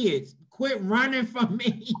with kids. Quit running from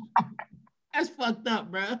me. That's fucked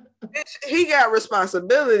up, bro. He got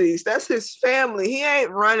responsibilities. That's his family. He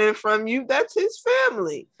ain't running from you. That's his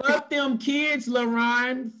family. Fuck them kids,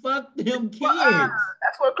 LaRon. Fuck them kids.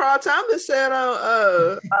 That's what Carl Thomas said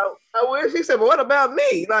on I wish he said, but what about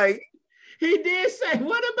me? Like he did say,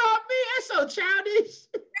 what about me? That's so childish.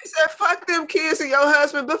 He said, fuck them kids and your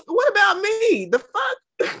husband, but what about me? The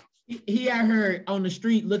fuck? He had her on the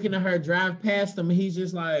street looking at her drive past him, and he's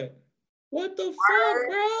just like, what the fuck,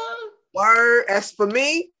 bro? Word. As for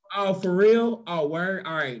me. Oh, for real? Oh, word.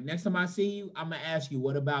 All right. Next time I see you, I'm gonna ask you,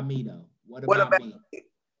 what about me though? What about me?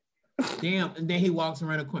 Damn. And then he walks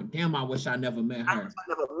around the corner. Damn, I wish I never met her. I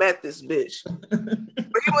never met this bitch.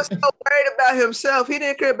 But he was so worried about himself. He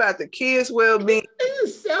didn't care about the kids' well-being.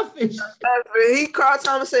 He's selfish. He called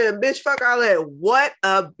Thomas saying, bitch, fuck all that. What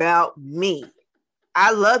about me?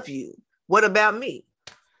 I love you. What about me?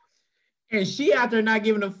 And she out there not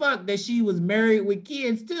giving a fuck that she was married with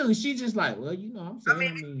kids too. She just like, well, you know, I'm saying.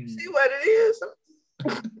 I mean, you see what it is.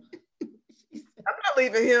 I'm not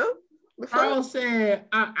leaving him. Carl said,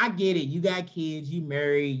 I get it. You got kids, you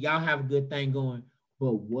married, y'all have a good thing going.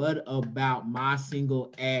 But what about my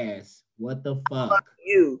single ass? What the fuck?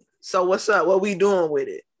 You. So what's up? What we doing with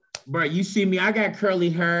it? Bro, you see me, I got curly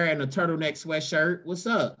hair and a turtleneck sweatshirt. What's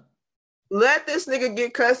up? Let this nigga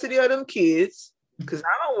get custody of them kids. Because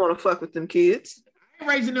I don't want to fuck with them kids. I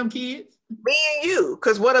ain't raising them kids. Me and you.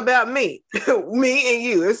 Because what about me? Me and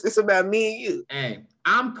you. It's about me and you. Hey,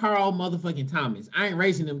 I'm Carl motherfucking Thomas. I ain't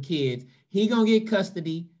raising them kids. He gonna get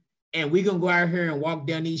custody, and we gonna go out here and walk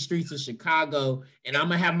down these streets of Chicago, and I'm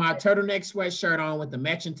gonna have my turtleneck sweatshirt on with the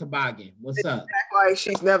matching toboggan. What's up? Act like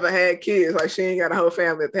she's never had kids. Like she ain't got a whole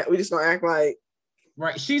family. We just gonna act like.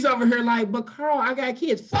 Right. She's over here like, but Carl, I got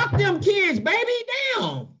kids. Fuck them kids, baby.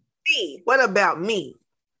 Damn. Me. What about me?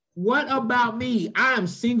 What about me? I am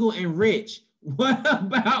single and rich. What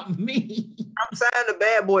about me? I'm signed a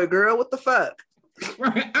bad boy, girl. What the fuck?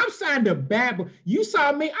 Right. I'm signed a bad boy. You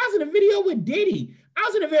saw me. I was in a video with Diddy. I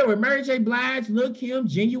was in a video with Mary J. Blige, Lil Kim,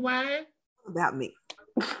 Genuine. What about me?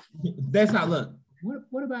 That's how look.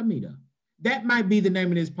 What about me though? That might be the name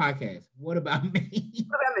of this podcast. What about me?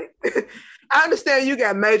 What about me? I understand you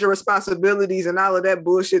got major responsibilities and all of that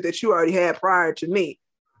bullshit that you already had prior to me.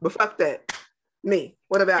 But fuck that. Me.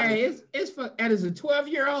 What about me? It's for as a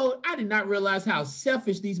 12-year-old, I did not realize how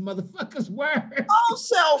selfish these motherfuckers were. Oh,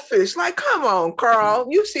 selfish. Like, come on, Carl.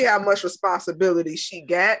 You see how much responsibility she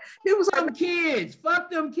got. It was them like kids. Fuck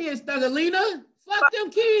them kids, Thugalina. Fuck them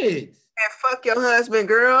kids. And fuck your husband,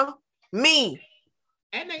 girl. Me.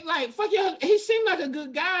 And they like, fuck your husband. He seemed like a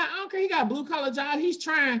good guy. I don't care. He got a blue collar job. He's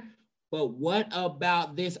trying. But what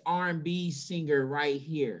about this R&B singer right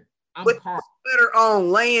here? I'm Carl. Better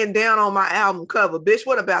on laying down on my album cover, bitch.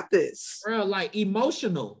 What about this? Bro, like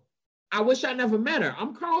emotional. I wish I never met her.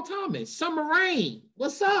 I'm Carl Thomas. Summer Rain.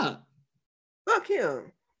 What's up? Fuck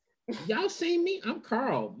him. Y'all see me? I'm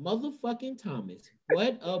Carl motherfucking Thomas.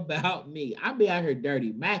 What about me? I be out here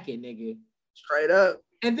dirty macking, nigga. Straight up.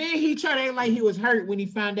 And then he tried to act like he was hurt when he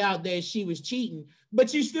found out that she was cheating.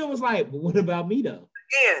 But you still was like, but what about me though?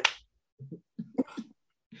 Again.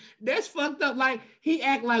 That's fucked up. Like he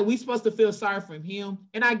act like we supposed to feel sorry for him,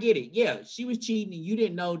 and I get it. Yeah, she was cheating, and you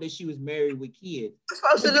didn't know that she was married with kids.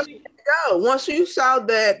 You're supposed to just go. Once you saw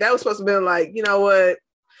that, that was supposed to be like, you know what?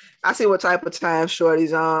 I see what type of time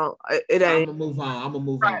Shorty's on. It ain't. I'm gonna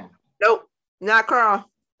move on. Nope, not Carl.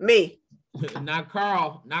 Me. Not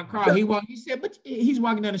Carl. Not Carl. He said, but he's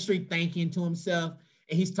walking down the street thinking to himself,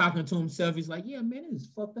 and he's talking to himself. He's like, yeah, man, this is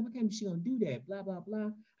fucked up. I can't believe she's gonna do that. Blah blah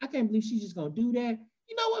blah. I can't believe she's just gonna do that.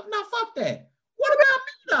 You know what? No, fuck that. What about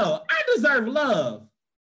me though? I deserve love.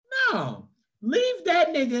 No, leave that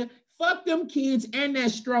nigga. Fuck them kids and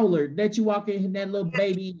that stroller that you walk in that little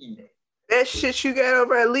baby in. That shit you got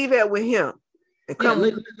over there, leave that with him. And come.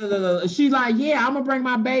 Yeah, she's like, yeah, I'm gonna bring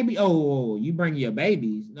my baby. Oh, you bring your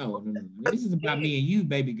babies? No. This is about me and you,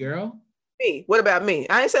 baby girl. Me. What about me?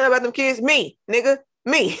 I ain't saying about them kids. Me, nigga.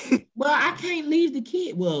 Me. Well, I can't leave the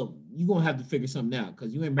kid. Well, you gonna have to figure something out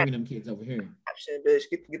because you ain't bringing them kids over here. Bitch,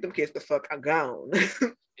 get them kids the fuck gone.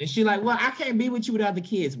 And she like, well, I can't be with you without the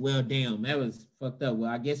kids. Well, damn, that was fucked up. Well,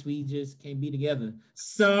 I guess we just can't be together.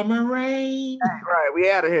 Summer Rain. Right, we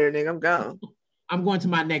out of here, nigga. I'm gone. I'm going to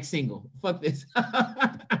my next single. Fuck this.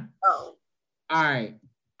 Oh. All right.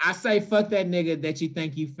 I say fuck that nigga that you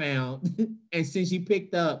think you found. And since you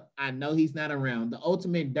picked up, I know he's not around. The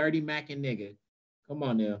ultimate dirty macking nigga. Come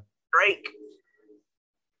on now. Drake.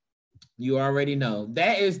 You already know.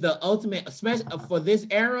 That is the ultimate, especially for this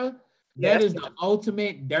era, that is the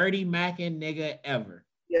ultimate dirty macking nigga ever.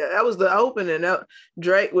 Yeah, that was the opening.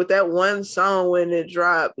 Drake with that one song when it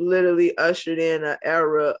dropped literally ushered in an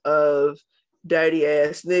era of dirty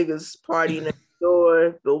ass niggas party next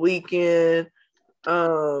door, The Weeknd,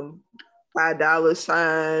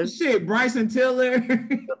 $5 Shit, Bryson Tiller.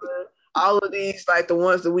 all of these, like the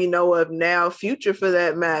ones that we know of now, Future for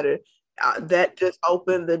that matter, that just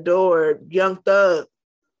opened the door. Young Thug,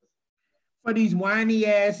 For these whiny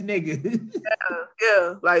ass niggas.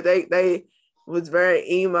 yeah, like they was very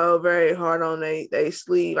emo, very hard on they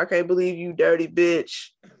sleeve. I can't believe you, dirty bitch.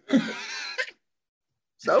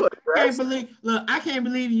 So aggressive. I can't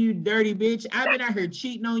believe you, dirty bitch. I've been out here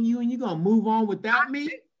cheating on you, and you gonna move on without me.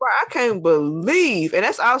 Bro, I can't believe, and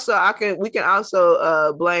that's also we can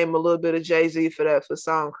also blame a little bit of Jay-Z for that for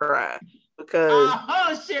Song Cry because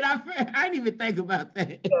oh shit, I didn't even think about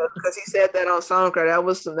that. because he said that on Song Cry. That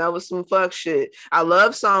was some fuck shit. I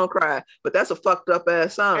love Song Cry, but that's a fucked up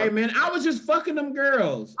ass song. Hey man, I was just fucking them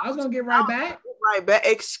girls. I was gonna get right back. Right back.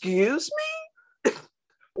 Excuse me.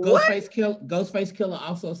 Ghostface Killer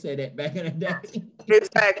also said that back in the day.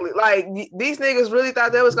 Exactly. Like these niggas really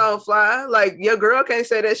thought that was gonna fly. Like your girl can't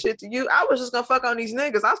say that shit to you. I was just gonna fuck on these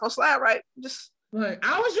niggas. I was gonna slide right. Just like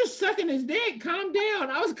I was just sucking his dick. Calm down.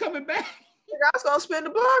 I was coming back. I was gonna spend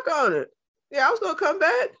the block on it. Yeah, I was gonna come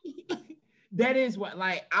back. That is what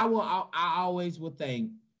like I always would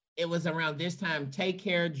think it was around this time. Take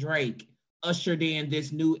Care Drake ushered in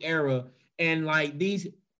this new era, and like these.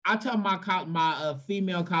 I tell my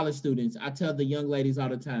female college students, I tell the young ladies all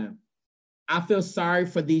the time, I feel sorry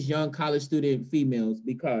for these young college student females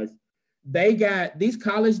because they got these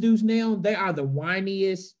college dudes now, they are the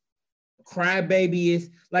whiniest, crybabiest.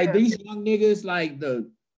 Like these young niggas, like the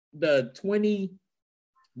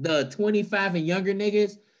 25 and younger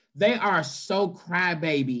niggas, they are so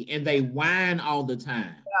crybaby and they whine all the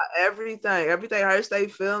time. Yeah, everything hurts their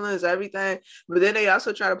feelings, everything. But then they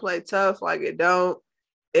also try to play tough like it don't.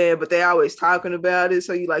 But they always talking about it,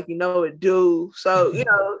 so you like it do. So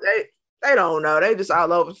they don't know. They just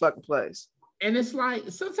all over the fucking place. And it's like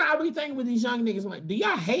sometimes we think with these young niggas, like, do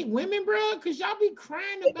y'all hate women, bro? Because y'all be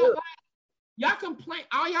crying about like y'all complain.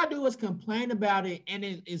 All y'all do is complain about it, and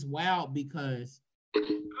it is wild because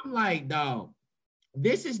I'm like, dog,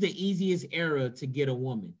 this is the easiest era to get a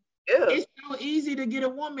woman. Yeah. It's so easy to get a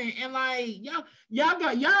woman, and like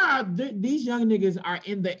these young niggas are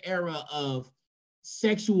in the era of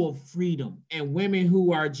sexual freedom and women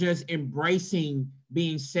who are just embracing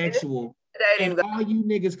being sexual, and all you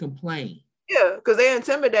niggas complain. Yeah, because they're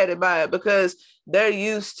intimidated by it because they're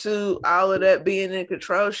used to all of that being in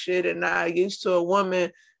control shit and not used to a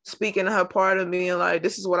woman speaking to her part of me and like,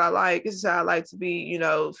 this is what I like, this is how I like to be,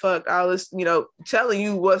 fuck all this, telling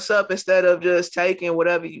you what's up instead of just taking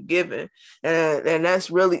whatever you're giving. And that's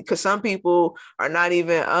really because some people are not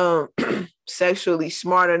even sexually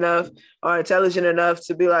smart enough or intelligent enough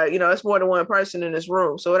to be like, it's more than one person in this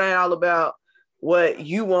room. So it ain't all about what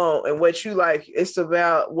you want and what you like. It's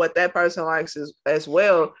about what that person likes as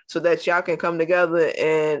well, so that y'all can come together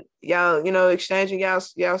and y'all, exchanging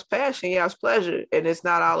y'all's passion, y'all's pleasure, and it's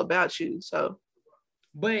not all about you. So,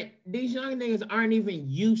 but these young niggas aren't even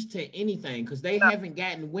used to anything because they haven't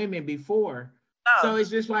gotten women before. So it's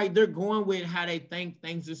just like they're going with how they think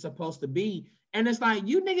things are supposed to be. And it's like,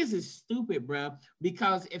 you niggas is stupid, bro.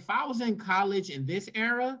 Because if I was in college in this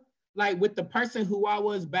era, like with the person who I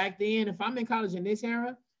was back then, if I'm in college in this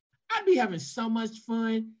era, I'd be having so much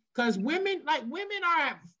fun because women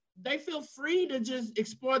they feel free to just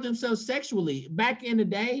explore themselves sexually. Back in the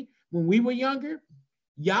day when we were younger,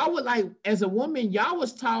 y'all would like, as a woman, y'all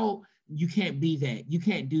was taught you can't be that, you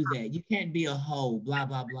can't do that, you can't be a hoe, blah,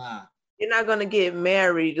 blah, blah. You're not gonna get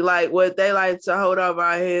married. Like what they like to hold over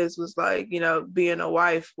our heads was like, being a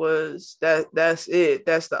wife was that's it.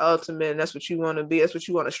 That's the ultimate. And that's what you want to be. That's what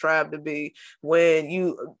you want to strive to be. When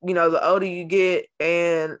the older you get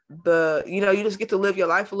and you just get to live your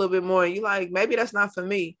life a little bit more. And you like, maybe that's not for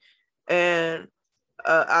me. And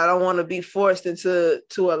I don't want to be forced into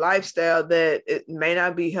a lifestyle that it may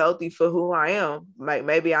not be healthy for who I am. Like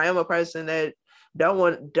maybe I am a person that don't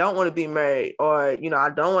want to be married, or I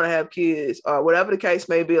don't want to have kids, or whatever the case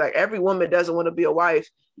may be. Like every woman doesn't want to be a wife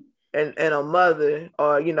and a mother,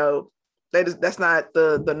 or that's not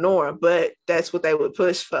the norm, but that's what they would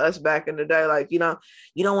push for us back in the day. Like you don't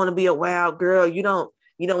want to be a wild girl, you don't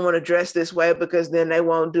want to dress this way because then they're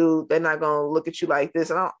not gonna look at you like this.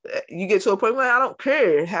 And you get to a point where I don't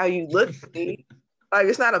care how you look at me. Like,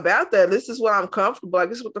 it's not about that. This is what I'm comfortable. Like,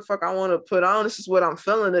 this is what the fuck I want to put on. This is what I'm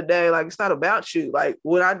feeling today. Like, it's not about you. Like,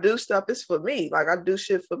 when I do stuff, it's for me. Like, I do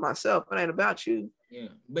shit for myself. It ain't about you. Yeah.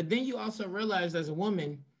 But then you also realize as a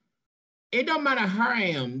woman, it don't matter how I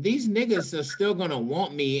am. These niggas are still gonna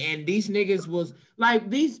want me, and these niggas was like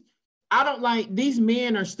these. I don't like these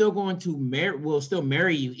men are still going to marry. Will still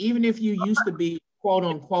marry you, even if you used to be quote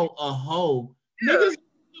unquote a hoe.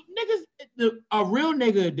 A real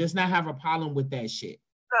nigga does not have a problem with that shit.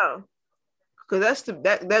 No. Because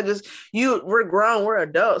that just we're grown, we're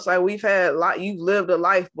adults. Like we've had you've lived a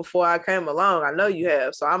life before I came along. I know you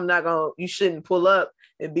have. So I'm not gonna you shouldn't pull up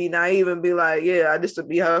and be naive and be like, yeah, this will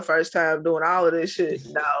be her first time doing all of this shit.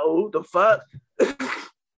 No, the fuck.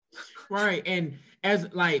 Right. And as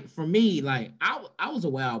like for me, like I was a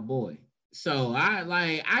wild boy. So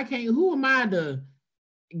I can't, who am I to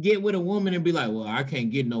get with a woman and be like, well, I can't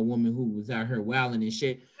get no woman who was out here wilding and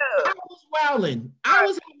shit. Yeah. I was wilding. I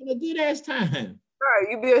was having a good ass time.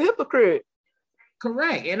 Right. You be a hypocrite.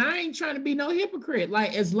 Correct. And I ain't trying to be no hypocrite.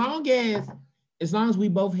 Like as long as we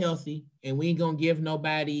both healthy and we ain't gonna give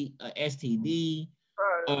nobody a STD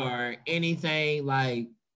or anything, like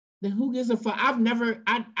then who gives a fuck?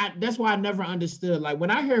 That's why I never understood. Like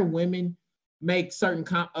when I hear women make certain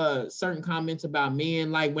comments about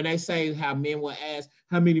men, like when they say how men will ask,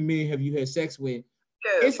 how many men have you had sex with?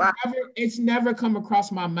 Yeah, it's never come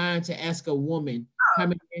across my mind to ask a woman how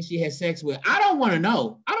many men she had sex with. I don't want to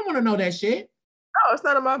know. I don't want to know that shit. No, it's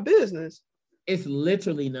none of my business. It's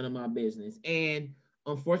literally none of my business. And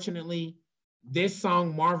unfortunately, this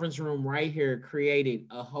song, Marvin's Room, right here, created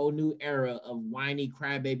a whole new era of whiny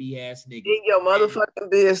crybaby ass niggas. In your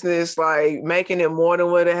motherfucking business, like making it more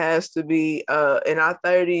than what it has to be. In our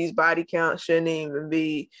 30s, body count should not even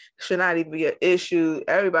be an issue.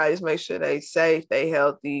 Everybody's make sure they safe, they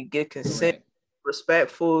healthy, get consent,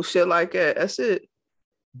 respectful, shit like that. That's it.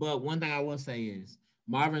 But one thing I will say is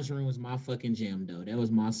Marvin's Room was my fucking jam, though. That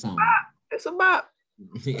was my song. It's a bop.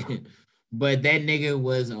 But that nigga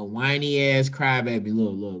was a whiny ass crybaby.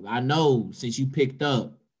 Look. I know since you picked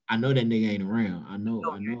up, I know that nigga ain't around. I know.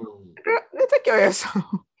 Take your ass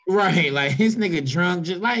home. Right, like his nigga drunk,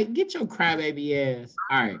 just like get your crybaby ass.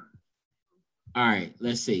 All right.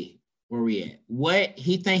 Let's see where we at. What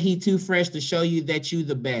he think he too fresh to show you that you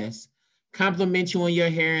the best. Compliment you on your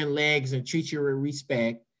hair and legs and treat you with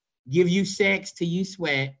respect. Give you sex till you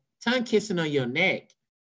sweat. Tongue kissing on your neck.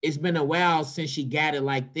 It's been a while since she got it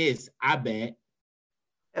like this, I bet.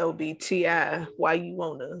 LBTI, why you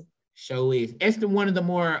wanna? Show is. It's one of the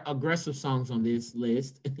more aggressive songs on this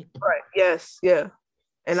list. Right, yes, yeah.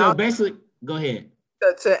 And so basically, go ahead.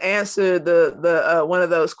 To answer the one of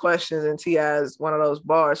those questions in T.I.'s one of those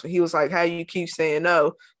bars, when he was like, how you keep saying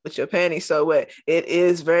no, but your panties so wet. It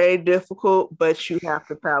is very difficult, but you have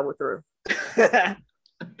to power through.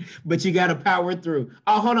 But you got to power through.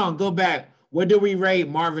 Oh, hold on, go back. What do we rate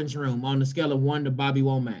Marvin's Room on the scale of 1 to Bobby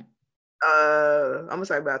Womack? I'm gonna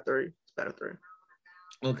say about 3. It's about a 3.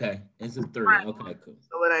 Okay, it's a 3. Okay, cool.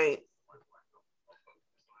 So it ain't.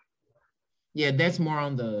 Yeah, that's more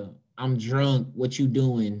on the I'm drunk. What you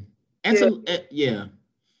doing? Yeah.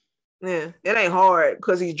 Yeah, it ain't hard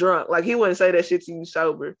because he's drunk. Like he wouldn't say that shit to you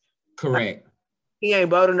sober. Correct. Like, he ain't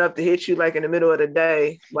bold enough to hit you like in the middle of the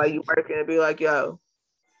day while you working and be like, yo.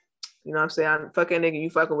 You know what I'm saying? I'm fucking nigga you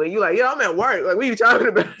fucking with. You like, yo, I'm at work. Like, what are you talking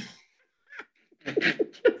about?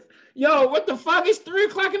 Yo, what the fuck? It's 3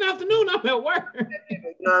 o'clock in the afternoon. I'm at work.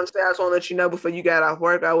 You know what I'm saying? I just want to let you know before you got off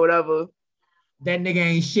work or whatever. That nigga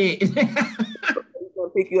ain't shit. He's gonna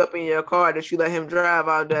pick you up in your car that you let him drive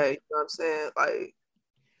all day. You know what I'm saying? Like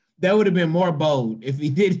that would have been more bold if he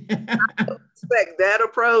did. Expect that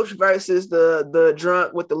approach versus the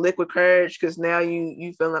drunk with the liquid courage, because now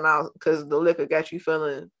you feeling out because the liquor got you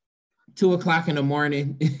feeling 2 o'clock in the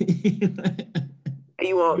morning.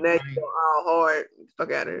 You want all hard.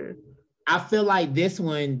 Fuck out of here. I feel like this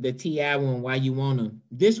one, the T.I. one, Why You Wanna,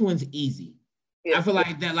 this one's easy. Yeah. I feel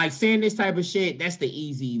like that, like saying this type of shit, that's the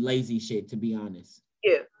easy, lazy shit, to be honest.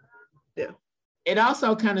 Yeah. It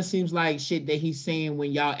also kind of seems like shit that he's saying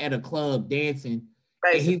when y'all at a club dancing.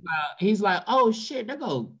 Right. And he's like, oh shit, there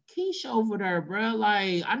go Keisha over there, bro.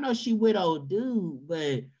 Like, I know she with old dude,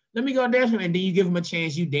 but let me go dance with him. And then you give him a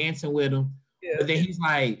chance, you dancing with him. Yeah. But then he's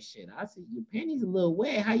like, shit, I see your panties a little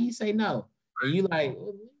wet. How you say no? And you like,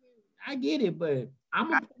 well, I get it, but I'm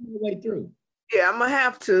gonna put my way through. Yeah, I'm gonna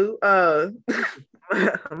have to.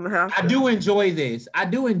 I do enjoy this. I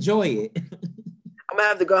do enjoy it. I'm gonna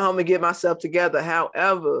have to go home and get myself together.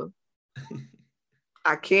 However,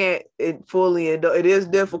 I can't fully. It is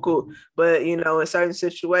difficult, but you know, in certain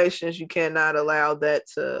situations, you cannot allow that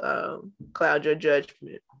to cloud your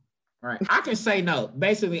judgment. Right. I can say no.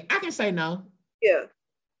 Basically, I can say no. Yeah.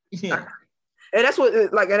 And that's what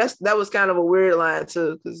that was kind of a weird line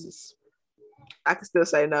too, because I can still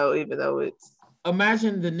say no, even though it's.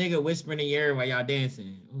 Imagine the nigga whispering in your ear while y'all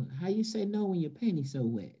dancing. how you say no when your panties so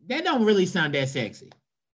wet? That don't really sound that sexy.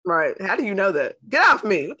 Right. How do you know that? Get off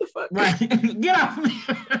me. What the fuck? Right. Get off me.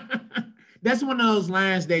 That's one of those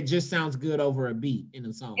lines that just sounds good over a beat in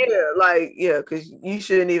a song. Yeah, like, yeah, because you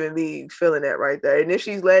shouldn't even be feeling that right there. And if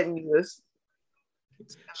she's letting you just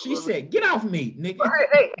she said, get off me, nigga.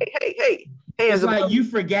 Hey. It's like you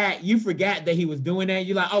forgot that he was doing that.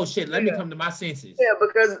 You're like, oh shit, let me come to my senses. Yeah,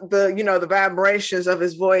 because the vibrations of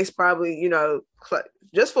his voice probably,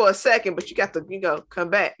 just for a second, but you got to, come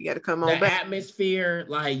back. You got to come on back. The atmosphere,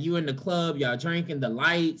 like you in the club, y'all drinking, the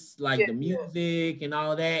lights, like the music and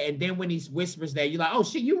all that. And then when he whispers that, you're like, oh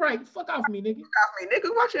shit, you right. Fuck off me, nigga. Fuck off me,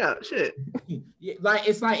 nigga. Watch out. Shit. Like,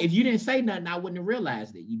 it's like, if you didn't say nothing, I wouldn't have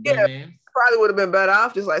realized it. You dumbass. Probably would have been better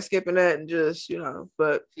off just like skipping that and just,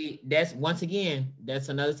 but. See, that's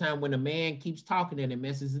another time when a man keeps talking and it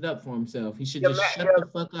messes it up for himself. He should just shut the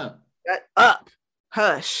fuck up. Shut up.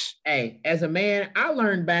 Hush. Hey, as a man, I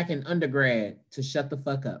learned back in undergrad to shut the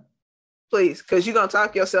fuck up. Please, because you're going to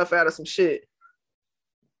talk yourself out of some shit.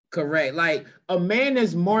 Correct. Like, a man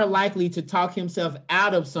is more likely to talk himself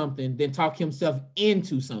out of something than talk himself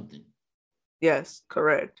into something. Yes,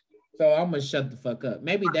 correct. So I'm going to shut the fuck up.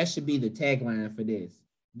 Maybe that should be the tagline for this.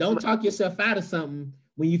 Don't talk yourself out of something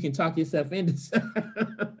when you can talk yourself into something.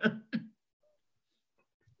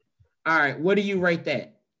 All right. What do you rate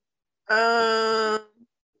that? I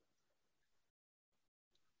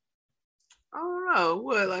don't know.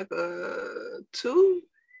 What, like a 2?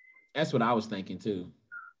 That's what I was thinking too.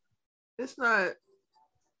 It's not.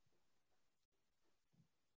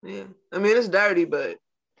 Yeah, I mean it's dirty, but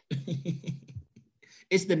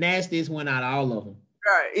it's the nastiest one out of all of them.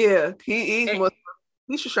 Right? Yeah, he's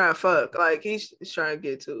just trying to fuck. Like he's trying to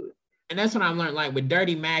get to it. And that's what I learned. Like with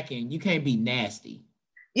Dirty Mackin, you can't be nasty.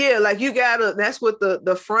 Yeah, like you gotta. That's what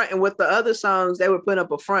the front and with the other songs they were putting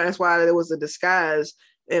up a front. That's why there was a disguise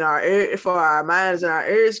in our ear for our minds and our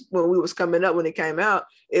ears when we was coming up when it came out.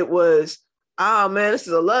 It was, oh man, this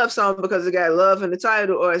is a love song because it got love in the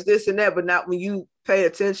title, or it's this and that. But not when you pay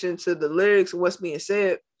attention to the lyrics and what's being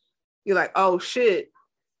said. You're like, oh shit,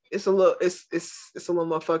 it's a little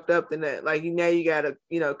more fucked up than that. Like now you gotta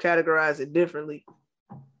categorize it differently.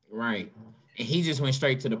 Right. And he just went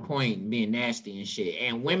straight to the point, being nasty and shit.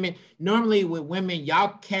 And women, normally with women,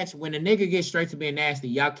 y'all catch, when a nigga gets straight to being nasty,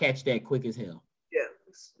 y'all catch that quick as hell.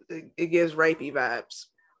 Yeah, it gives rapey vibes.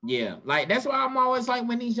 Yeah, like that's why I'm always like,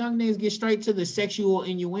 when these young niggas get straight to the sexual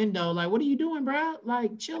innuendo, like, what are you doing, bro?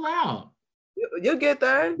 Like, chill out. You'll get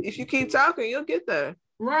there. If you keep talking, you'll get there.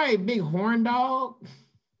 Right, big horn dog.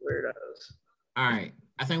 Weirdos. All right,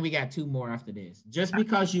 I think we got 2 more after this. Just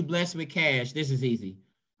because you blessed with cash, this is easy.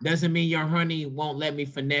 Doesn't mean your honey won't let me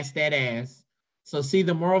finesse that ass. So see,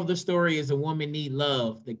 the moral of the story is a woman need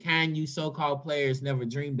love, the kind you so-called players never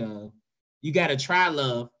dreamed of. You got to try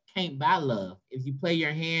love, can't buy love. If you play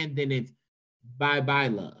your hand, then it's bye-bye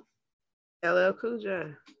love. LL Cool J.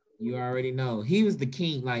 You already know. He was the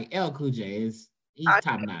king. Like, LL Cool J he's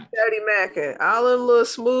top notch. Dirty Mackin. All them little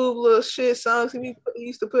smooth little shit songs he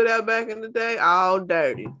used to put out back in the day, all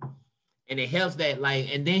dirty. And it helps that, like,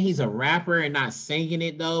 and then he's a rapper and not singing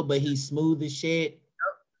it though, but he's smooth as shit.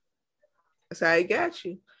 That's how he got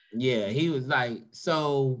you. Yeah, he was like,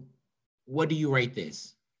 so what do you rate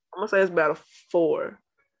this? I'm gonna say it's about a 4.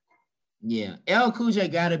 Yeah, LL Cool J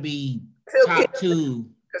gotta be top 2.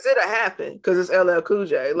 Because it'll happen, because it's LL Cool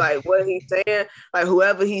J. Like what he's saying, like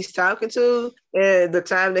whoever he's talking to, and the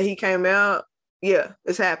time that he came out, yeah,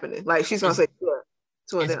 it's happening. Like she's gonna say, yeah.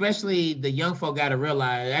 Especially the young folk gotta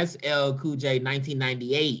realize that's LL Cool J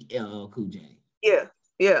 1998 LL Cool J.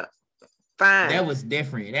 Yeah. Fine. That was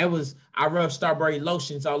different. That was, I rubbed Starberry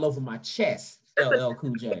lotions all over my chest. LL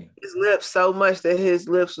Cool J. His lips so much that his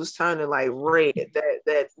lips was turning like red.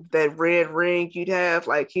 That red ring you'd have,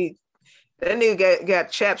 like that nigga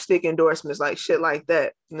got chapstick endorsements, like shit like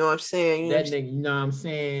that. You know what I'm saying? That nigga, you know what I'm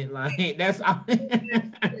saying? Like that's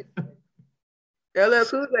LL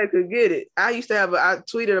Cool J could get it. I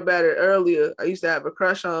tweeted about it earlier. I used to have a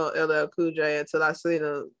crush on LL Cool J until I seen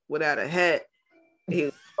him without a hat.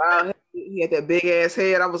 He had that big ass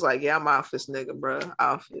head. I was like, yeah, I'm off this nigga, bro.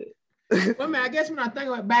 Off it. Well, man, I guess when I think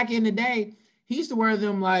about back in the day, he used to wear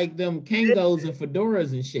them Kangos and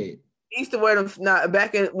fedoras and shit. He used to wear them.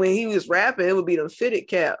 Back in when he was rapping, it would be them fitted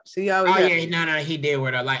caps. He always he did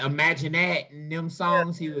wear that. Like Imagine That and them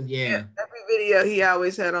songs. He was every video he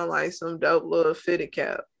always had on like some dope little fitted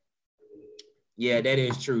cap. Yeah, that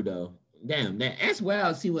is true though. Damn, that's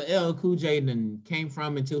wild to see what LL Cool J then came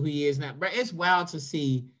from until who he is now. But it's wild to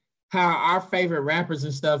see how our favorite rappers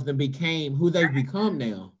and stuff then became who they've become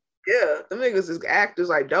now. Yeah, them niggas is actors,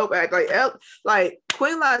 like dope act. Like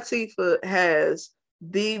Queen Latifah has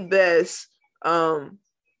the best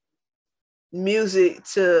music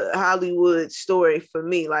to Hollywood story for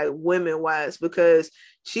me, like women wise, because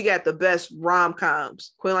she got the best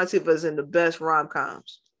rom-coms. Queen Latifah is in the best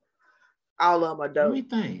rom-coms. All of them are Let dope. me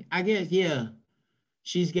think. I guess yeah.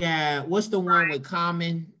 She's got what's the one with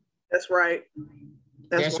Common? That's right.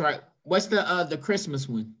 That's right. What's the Christmas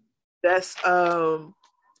one? That's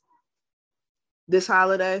this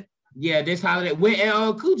holiday. Yeah, this holiday with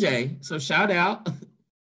LL Cool J. So shout out.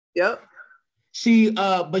 Yep.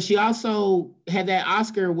 But she also had that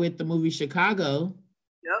Oscar with the movie Chicago.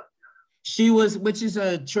 Yep. She was, which is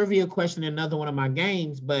a trivia question in another one of my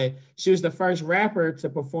games, but she was the first rapper to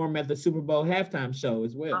perform at the Super Bowl halftime show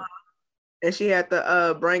as well. And she had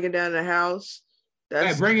the Bringing Down the House.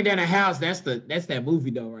 That's Bringing Down the House. That's that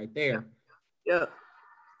movie though, right there. Yeah.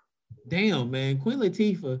 Damn, man, Queen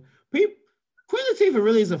Latifah. Queen Latifah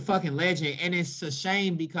really is a fucking legend, and it's a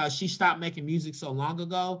shame because she stopped making music so long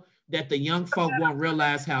ago that the young folk won't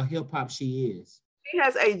realize how hip hop she is. She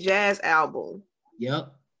has a jazz album.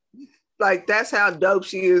 Yep. Like that's how dope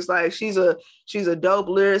she is. Like she's a dope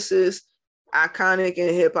lyricist, iconic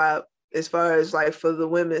in hip hop as far as like for the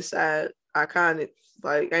women's side, iconic.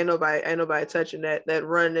 Like ain't nobody touching that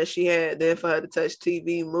run that she had. Then for her to touch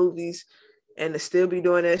TV, movies, and to still be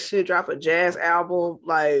doing that shit, drop a jazz album,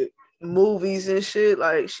 like movies and shit.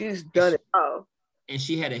 Like she's done it all. And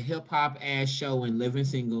she had a hip hop ass show in Living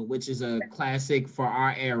Single, which is a classic for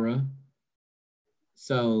our era.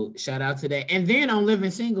 So shout out to that. And then on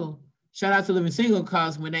Living Single, shout out to Living Single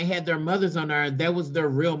because when they had their mothers on there, that was their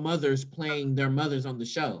real mothers playing their mothers on the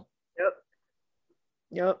show.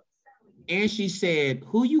 Yep. And she said,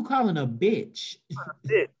 "Who you calling a bitch?"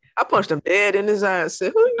 I punched him dead in his eyes.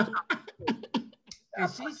 Said, "Who you?"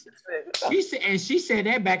 And she said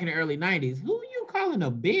that back in the early 90s. Who you calling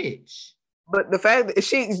a bitch? But the fact that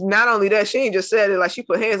she's not only that, she ain't just said it, like she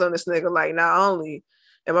put hands on this nigga. Like, not only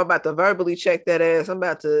am I about to verbally check that ass, I'm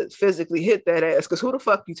about to physically hit that ass. Cause who the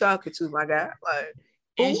fuck you talking to, my guy? Like,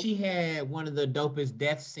 and she had one of the dopest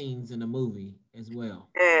death scenes in the movie as well.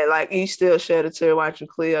 And like he still shed a tear watching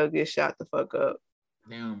Cleo get shot the fuck up.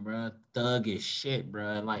 Damn, bro, thug as shit,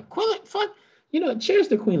 bro. Like, fuck, cheers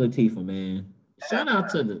to Queen Latifah, man. Shout out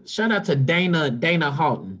to Dana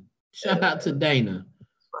Halton. Shout out to Dana.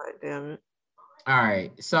 Right, damn it. All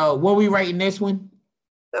right, so what we rating this one?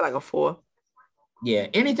 They're like a 4. Yeah,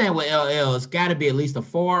 anything with LL, it's got to be at least a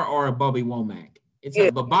 4 or a Bobby Womack.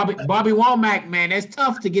 But Bobby Womack, man, it's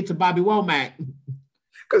tough to get to Bobby Womack.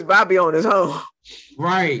 Because Bobby on his own.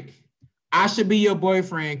 Right. I should be your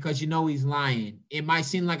boyfriend because he's lying. It might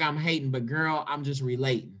seem like I'm hating, but girl, I'm just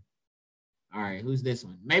relating. All right, who's this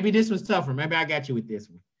one? Maybe this one's tougher. Maybe I got you with this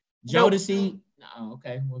one. Jodeci. Oh,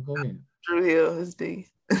 okay. Well, go ahead. Dru Hill is D.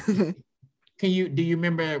 Do you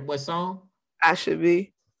remember what song? I Should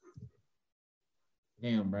Be.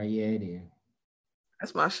 Damn, bro. Yeah, it is.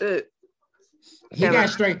 That's my shit. They got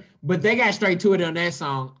straight to it on that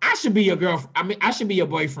song. I should be your girlfriend. I mean, I should be your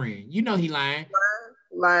boyfriend. He lying.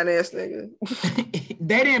 Lying ass nigga.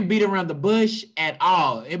 They didn't beat around the bush at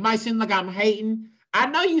all. It might seem like I'm hating. I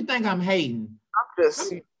know you think I'm hating.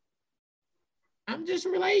 I'm just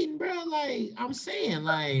relating, bro. Like I'm saying,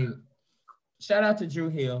 like, shout out to Dru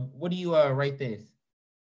Hill. What do you rate this?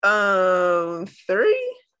 3.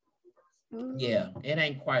 Yeah, it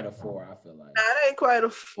ain't quite a 4. I feel like it ain't quite a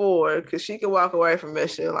 4 because she can walk away from that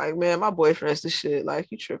shit. Like, man, my boyfriend's the shit. Like,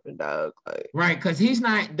 you tripping, dog. Like, right? Because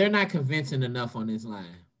they're not convincing enough on this line.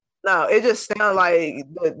 No, it just sounds like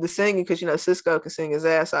the singing because Cisco can sing his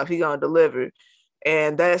ass off. He gonna deliver,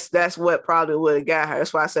 and that's what probably would have got her.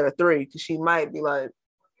 That's why I said a 3 because she might be like,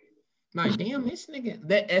 damn, this nigga.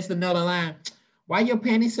 That's another line. Why your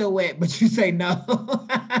panties so wet? But you say no.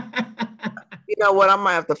 You know what? I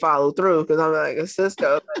might have to follow through because I'm like,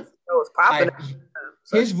 Cisco was popping. Like,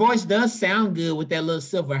 his voice does sound good with that little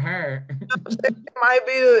silver hair.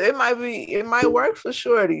 It might work for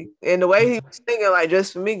Shorty. And the way he was singing, like,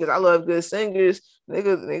 just for me, because I love good singers,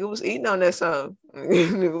 nigga was eating on that song.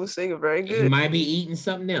 Nigga was singing very good. He might be eating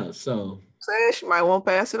something else, so. Saying she might want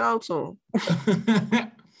to pass it on to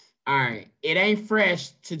him. All right. It ain't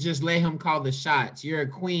fresh to just let him call the shots. You're a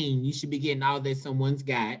queen. You should be getting all that someone's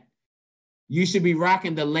got. You should be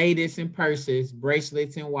rocking the latest in purses,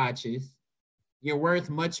 bracelets, and watches. You're worth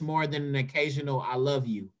much more than an occasional I love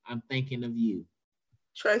you. I'm thinking of you.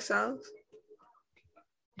 Trey Songz.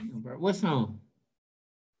 Damn, bro. What song?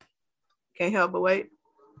 Can't Help But Wait.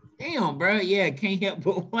 Damn, bro. Yeah, Can't Help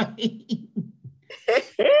But Wait.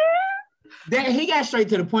 He got straight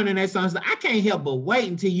to the point in that song. He's like, I can't help but wait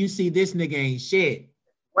until you see this nigga ain't shit.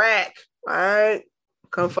 Whack. All right.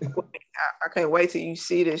 Come fuck with me. I can't wait till you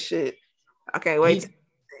see this shit. I can't wait.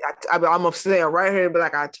 I'm gonna sit right here and be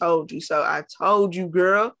like, I told you so. I told you,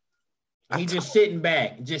 girl. He just sitting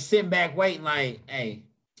back, waiting. Like, hey,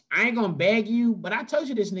 I ain't gonna beg you, but I told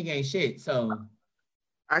you this nigga ain't shit. So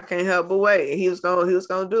I can't help but wait. He was gonna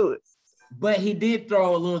do it. But he did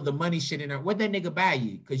throw a little of the money shit in there. What that nigga buy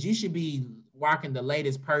you? Because you should be rocking the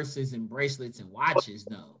latest purses and bracelets and watches,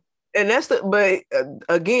 though. And but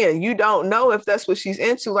again, you don't know if that's what she's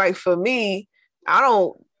into. Like for me, I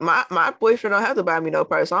don't. My boyfriend don't have to buy me no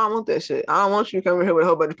purse. I don't want that shit. I don't want you to come in here with a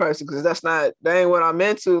whole bunch of purses because that ain't what I'm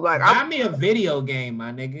into. Like, buy me a video game,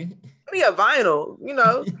 my nigga. Give me a vinyl. You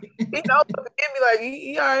know, give me like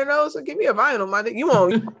you already know. So give me a vinyl, my nigga. You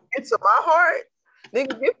want into my heart,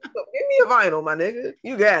 nigga? Give me a vinyl, my nigga.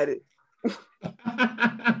 You got it.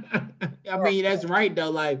 I mean, that's right though.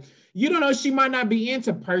 Like, you don't know, she might not be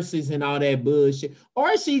into purses and all that bullshit,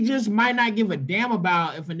 or she just might not give a damn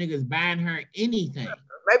about if a nigga's buying her anything.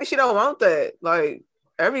 Maybe she don't want that. Like,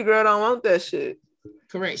 every girl don't want that shit.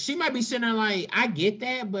 Correct. She might be sitting there like, I get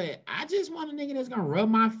that, but I just want a nigga that's gonna rub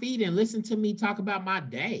my feet and listen to me talk about my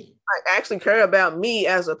day. I actually care about me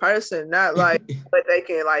as a person, not like but they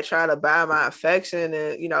can like try to buy my affection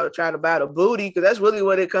and, you know, try to buy the booty, because that's really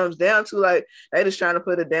what it comes down to. Like, they just trying to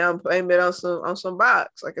put a down payment on some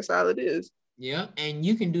box. Like, that's all it is. Yeah, and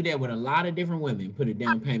you can do that with a lot of different women. Put a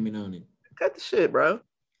down payment on it. Cut the shit, bro.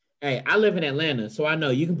 Hey, I live in Atlanta, so I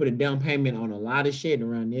know you can put a down payment on a lot of shit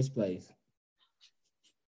around this place.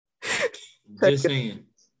 Just saying.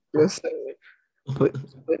 Just saying. What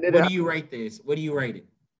do you rate this? What do you rate it?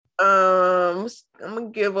 I'm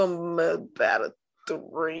gonna give them about a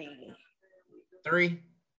 3. 3?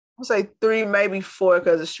 I'll say 3, maybe 4,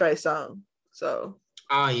 because it's Trey Songz. So.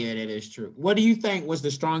 Oh yeah, that is true. What do you think was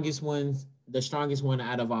the strongest one? The strongest one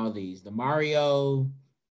out of all these? The Mario.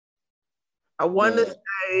 I want to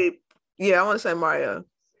say Mario.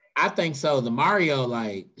 I think so. The Mario,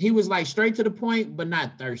 like, he was like straight to the point, but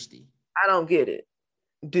not thirsty. I don't get it.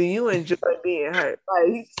 Do you enjoy being hurt?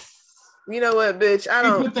 Like, you know what, bitch? I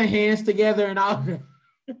don't. He put the hands together and all.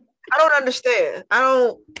 I don't understand.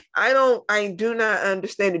 I do not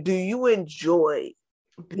understand it. Do you enjoy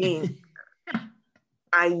being?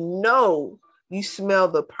 I know you smell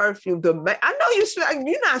the perfume. I know you smell.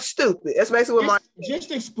 You're not stupid. That's basically what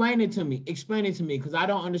just explain it to me. Explain it to me, because I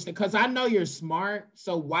don't understand. Because I know you're smart.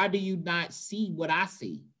 So why do you not see what I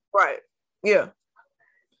see? Right. Yeah.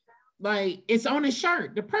 Like, it's on his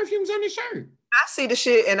shirt. The perfume's on his shirt. I see the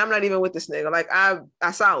shit, and I'm not even with this nigga. Like,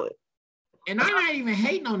 I saw it. And I'm not even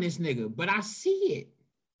hating on this nigga, but I see it.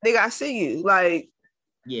 Nigga, I see you. Like,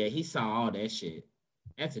 yeah, he saw all that shit.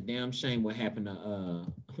 That's a damn shame what happened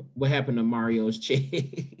to Mario's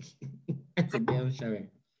chick. That's a damn shame.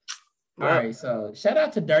 All right, so shout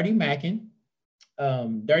out to Dirty Mackin.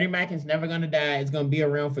 Dirty Mackin's never gonna die. It's gonna be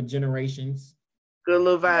around for generations. Good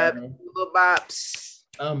little vibe, good little bops.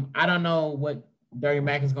 I don't know what Dirty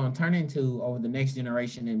Mackin's gonna turn into over the next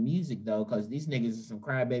generation in music though, because these niggas are some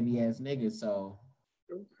crybaby ass niggas. So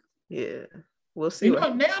yeah, we'll see.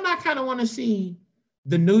 Now I kind of want to see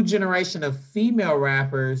the new generation of female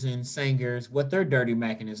rappers and singers, what their Dirty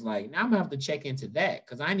Mackin is like. Now I'm gonna have to check into that,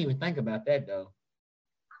 because I didn't even think about that though.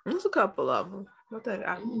 There's a couple of them.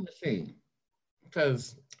 I want to see,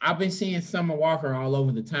 because I've been seeing Summer Walker all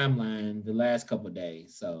over the timeline the last couple of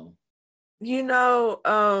days. So, you know,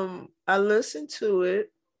 I listened to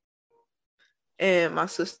it, and my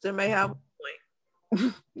sister may have a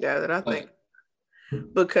point. Yeah, that I think,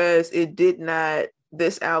 because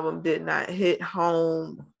this album did not hit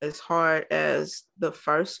home as hard as the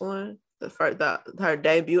first one, her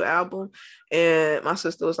debut album. And my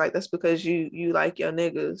sister was like, that's because you like your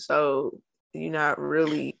nigga, so you're not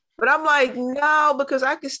really. But I'm like, no, because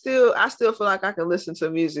I still feel like I can listen to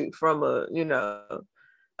music from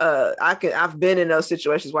I've been in those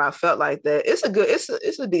situations where I felt like that. It's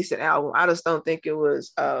a decent album. I just don't think it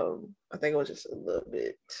was I think it was just a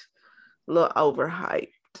little overhyped.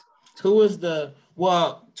 Who was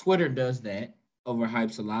Twitter does that,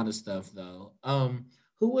 overhypes a lot of stuff though.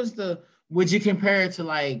 Would you compare it to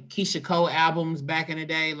like Keisha Cole albums back in the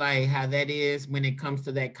day, like how that is when it comes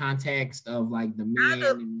to that context of like the men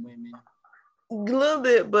and women? A little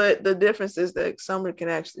bit, but the difference is that Summer can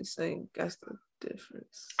actually sing. That's the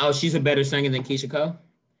difference. Oh, she's a better singer than Keisha Cole?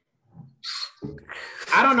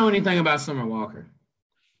 I don't know anything about Summer Walker.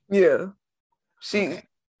 Yeah.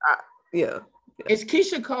 Yeah. Is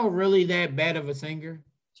Keisha Cole really that bad of a singer?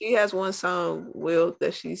 She has one song, Will,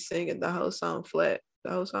 that she's singing the whole song flat.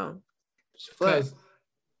 The whole song. Because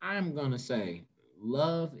I'm going to say,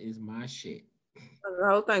 love is my shit. The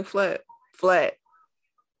whole thing flat. Flat.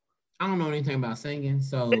 I don't know anything about singing,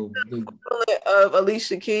 so Of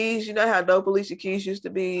Alicia Keys, you know how dope Alicia Keys used to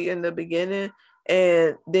be in the beginning,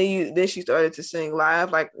 and then she started to sing live,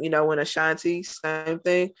 like when Ashanti, same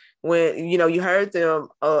thing. When you heard them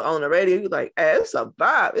on the radio, you're like, hey, it's a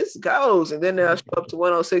bop, it goes, and then they'll show up to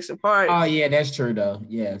 106 and Park oh yeah, that's true though.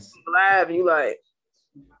 Yes. live, and you like,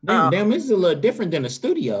 Damn, this is a little different than a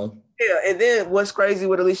studio. yeah. And then what's crazy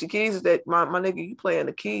with Alicia Keys is that my nigga, you playing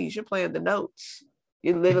the keys, you're playing the notes,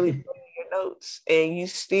 you're literally playing your notes, and you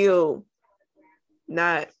still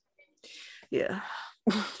not, yeah.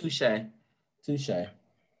 Touche. Yeah.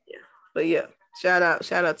 But yeah, shout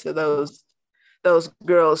out to those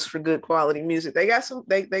girls for good quality music. They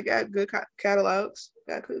got good catalogs.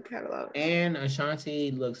 Got good catalogs. And Ashanti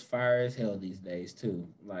looks fire as hell these days too.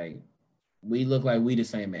 Like we look like we the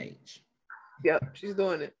same age. Yep, she's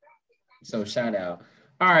doing it. So shout out.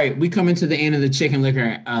 All right, we coming to the end of the chicken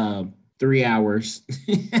liquor 3 hours.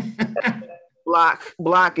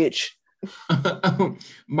 Blockage.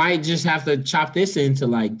 Might just have to chop this into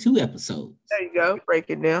like 2 episodes. There you go. Break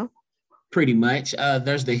it down. Pretty much.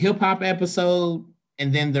 There's the hip hop episode,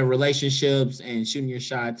 and then the relationships and shooting your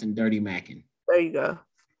shots and dirty macking. There you go.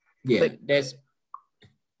 Yeah, that's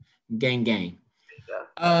gang.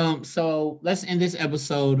 So let's end this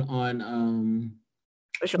episode on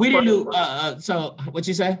we didn't do so what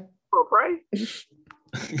you say? Oh, pray.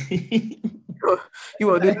 You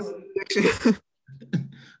want to do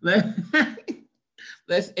this?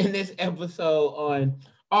 Let's end this episode on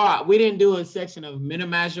we didn't do a section of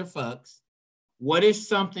minimize your fucks. What is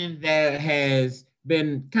something that has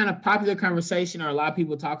been kind of popular conversation or a lot of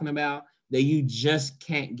people talking about that you just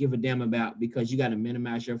can't give a damn about because you got to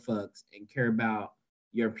minimize your fucks and care about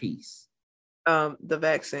your peace? The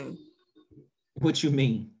vaccine. What you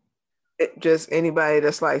mean? Just anybody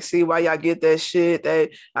that's like, see why y'all get that shit?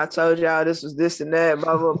 I told y'all this was this and that,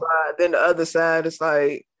 blah blah blah. Then the other side, it's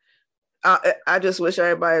like, I just wish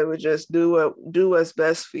everybody would just do what's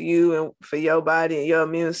best for you and for your body and your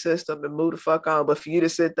immune system and move the fuck on. But for you to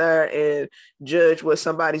sit there and judge what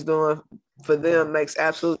somebody's doing for them makes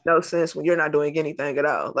absolutely no sense when you're not doing anything at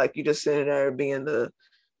all. Like you just sitting there being the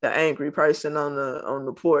angry person on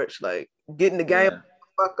the porch, like getting the game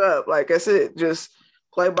fuck up. Like that's it. Just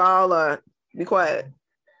play ball or be quiet.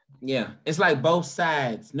 Yeah, it's like both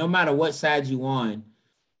sides. No matter what side you on,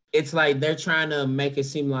 it's like they're trying to make it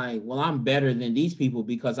seem like, well, I'm better than these people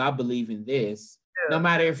because I believe in this. Yeah. No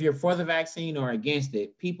matter if you're for the vaccine or against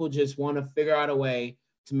it, people just want to figure out a way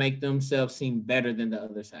to make themselves seem better than the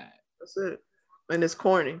other side. That's it. And it's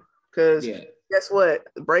corny because guess what?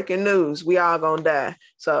 Breaking news, we all gonna die.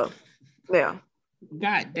 So, yeah.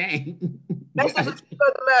 God dang. That's just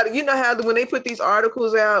doesn't matter. You know how when they put these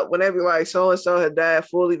articles out, when they be like, so and so had died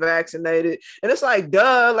fully vaccinated, and it's like,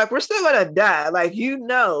 duh, like we're still gonna die. Like you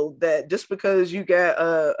know that just because you got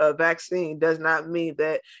a vaccine does not mean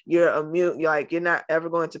that you're immune. Like you're not ever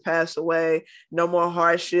going to pass away. No more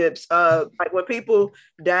hardships. Like when people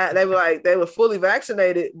died, they were fully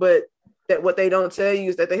vaccinated, but that what they don't tell you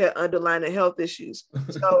is that they had underlying health issues.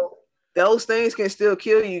 So. Those things can still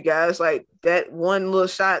kill you guys. Like that one little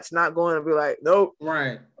shot's not going to be like, nope.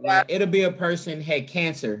 Right. Like it'll be a person had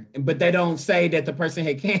cancer, but they don't say that the person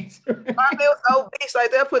had cancer. It was obese.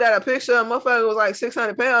 Like they'll put out a picture of a motherfucker was like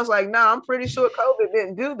 600 pounds. Like, nah, I'm pretty sure COVID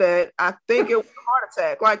didn't do that. I think it was a heart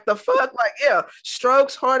attack. Like the fuck, like, yeah,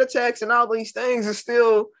 strokes, heart attacks, and all these things are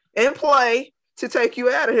still in play to take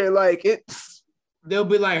you out of here. Like it's they'll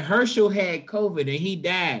be like Herschel had COVID and he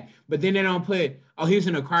died, but then they don't put, oh, he was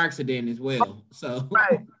in a car accident as well. So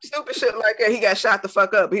right, stupid shit like that. He got shot the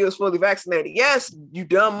fuck up. He was fully vaccinated. Yes, you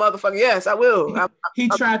dumb motherfucker. Yes, I will. He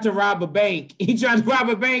tried to rob a bank. He tried to rob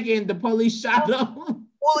a bank and the police shot him.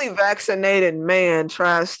 Fully vaccinated man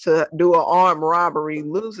tries to do an armed robbery,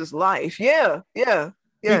 loses life. Yeah.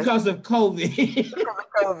 Because of COVID.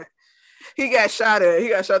 He got shot at. He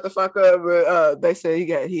got shot the fuck up. But they said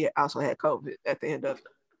he also had COVID at the end of it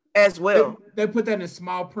as well. They put that in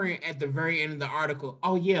small print at the very end of the article.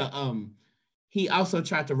 Oh yeah. He also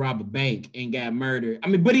tried to rob a bank and got murdered. I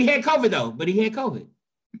mean, but he had COVID though. But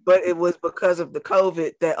it was because of the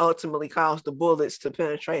COVID that ultimately caused the bullets to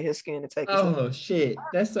penetrate his skin and take his life. Shit.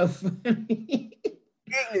 That's so funny.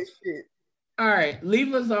 Shit. All right.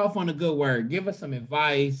 Leave us off on a good word. Give us some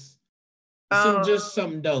advice. Just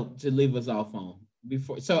something dope to leave us off on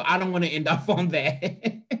before. So I don't want to end off on that.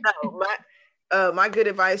 No, my good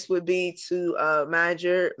advice would be to mind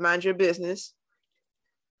your business.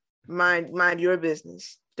 Mind your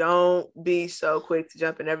business. Don't be so quick to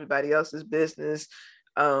jump in everybody else's business,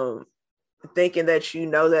 thinking that you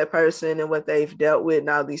know that person and what they've dealt with and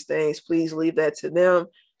all these things. Please leave that to them.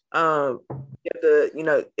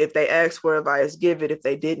 If they ask for advice, give it. If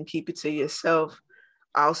they didn't, keep it to yourself.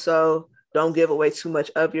 Also, don't give away too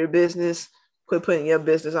much of your business. Quit putting your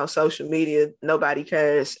business on social media. Nobody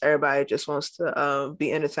cares. Everybody just wants to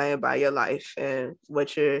be entertained by your life and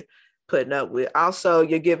what you're putting up with. Also,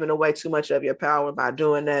 you're giving away too much of your power by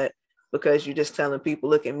doing that, because you're just telling people,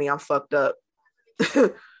 look at me, I'm fucked up.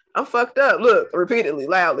 I'm fucked up. Look, repeatedly,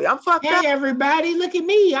 loudly, I'm fucked up. Hey, everybody, look at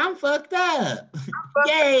me. I'm fucked up.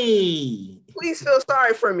 Yay. Please feel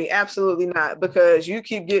sorry for me. Absolutely not, because you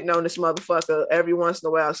keep getting on this motherfucker every once in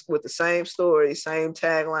a while with the same story, same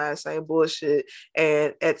tagline, same bullshit.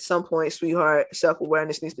 And at some point, sweetheart,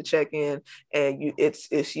 self-awareness needs to check in, and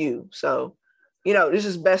it's you. So, this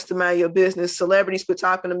is best to mind your business. Celebrities, quit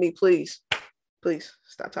talking to me, please. Please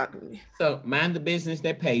stop talking to me. So mind the business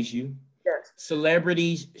that pays you. Yes.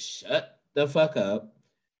 Celebrities, shut the fuck up.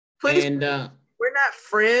 Please. And we're not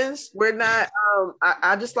friends. We're not.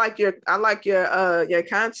 I just like your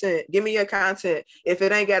content. Give me your content. If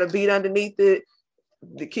it ain't got a beat underneath it,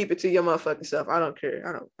 keep it to your motherfucking self. I don't care.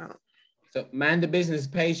 I don't. So mind the business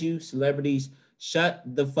pays you. Celebrities, shut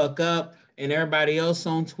the fuck up. And everybody else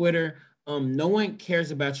on Twitter, no one cares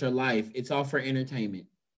about your life. It's all for entertainment.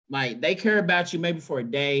 Like, they care about you maybe for a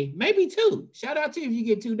day, maybe 2. Shout out to you if you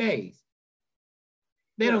get 2 days.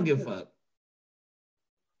 They don't give a fuck.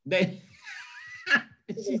 They don't.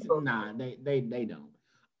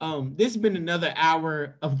 This has been another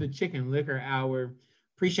hour of the Chicken Liquor Hour.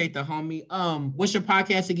 Appreciate the homie. What's your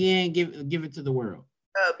podcast again? Give it to the world.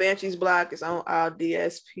 Banshees Block is on all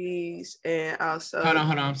DSPs, and also hold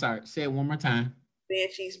on. I'm sorry. Say it one more time.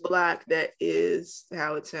 Banshees Block. That is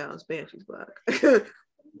how it sounds. Banshees Block.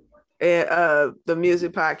 And the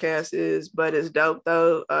music podcast is But It's Dope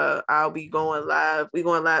Though. I'll be going live. We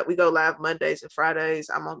go live Mondays and Fridays.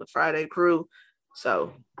 I'm on the Friday crew,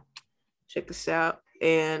 so check us out.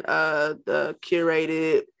 And the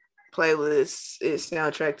curated playlist is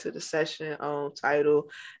Soundtrack to the Session on Tidal,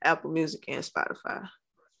 Apple Music, and Spotify.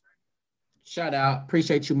 Shout out.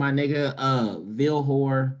 Appreciate you, my nigga.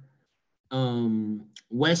 Vilhor,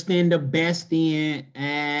 West End, the best in,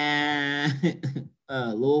 and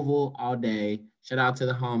Louisville all day. Shout out to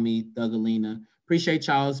the homie Thugalina. Appreciate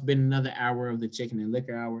y'all. It's been another hour of the Chicken and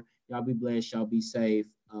Liquor Hour. Y'all be blessed. Y'all be safe.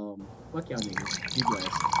 Fuck y'all niggas. Be blessed.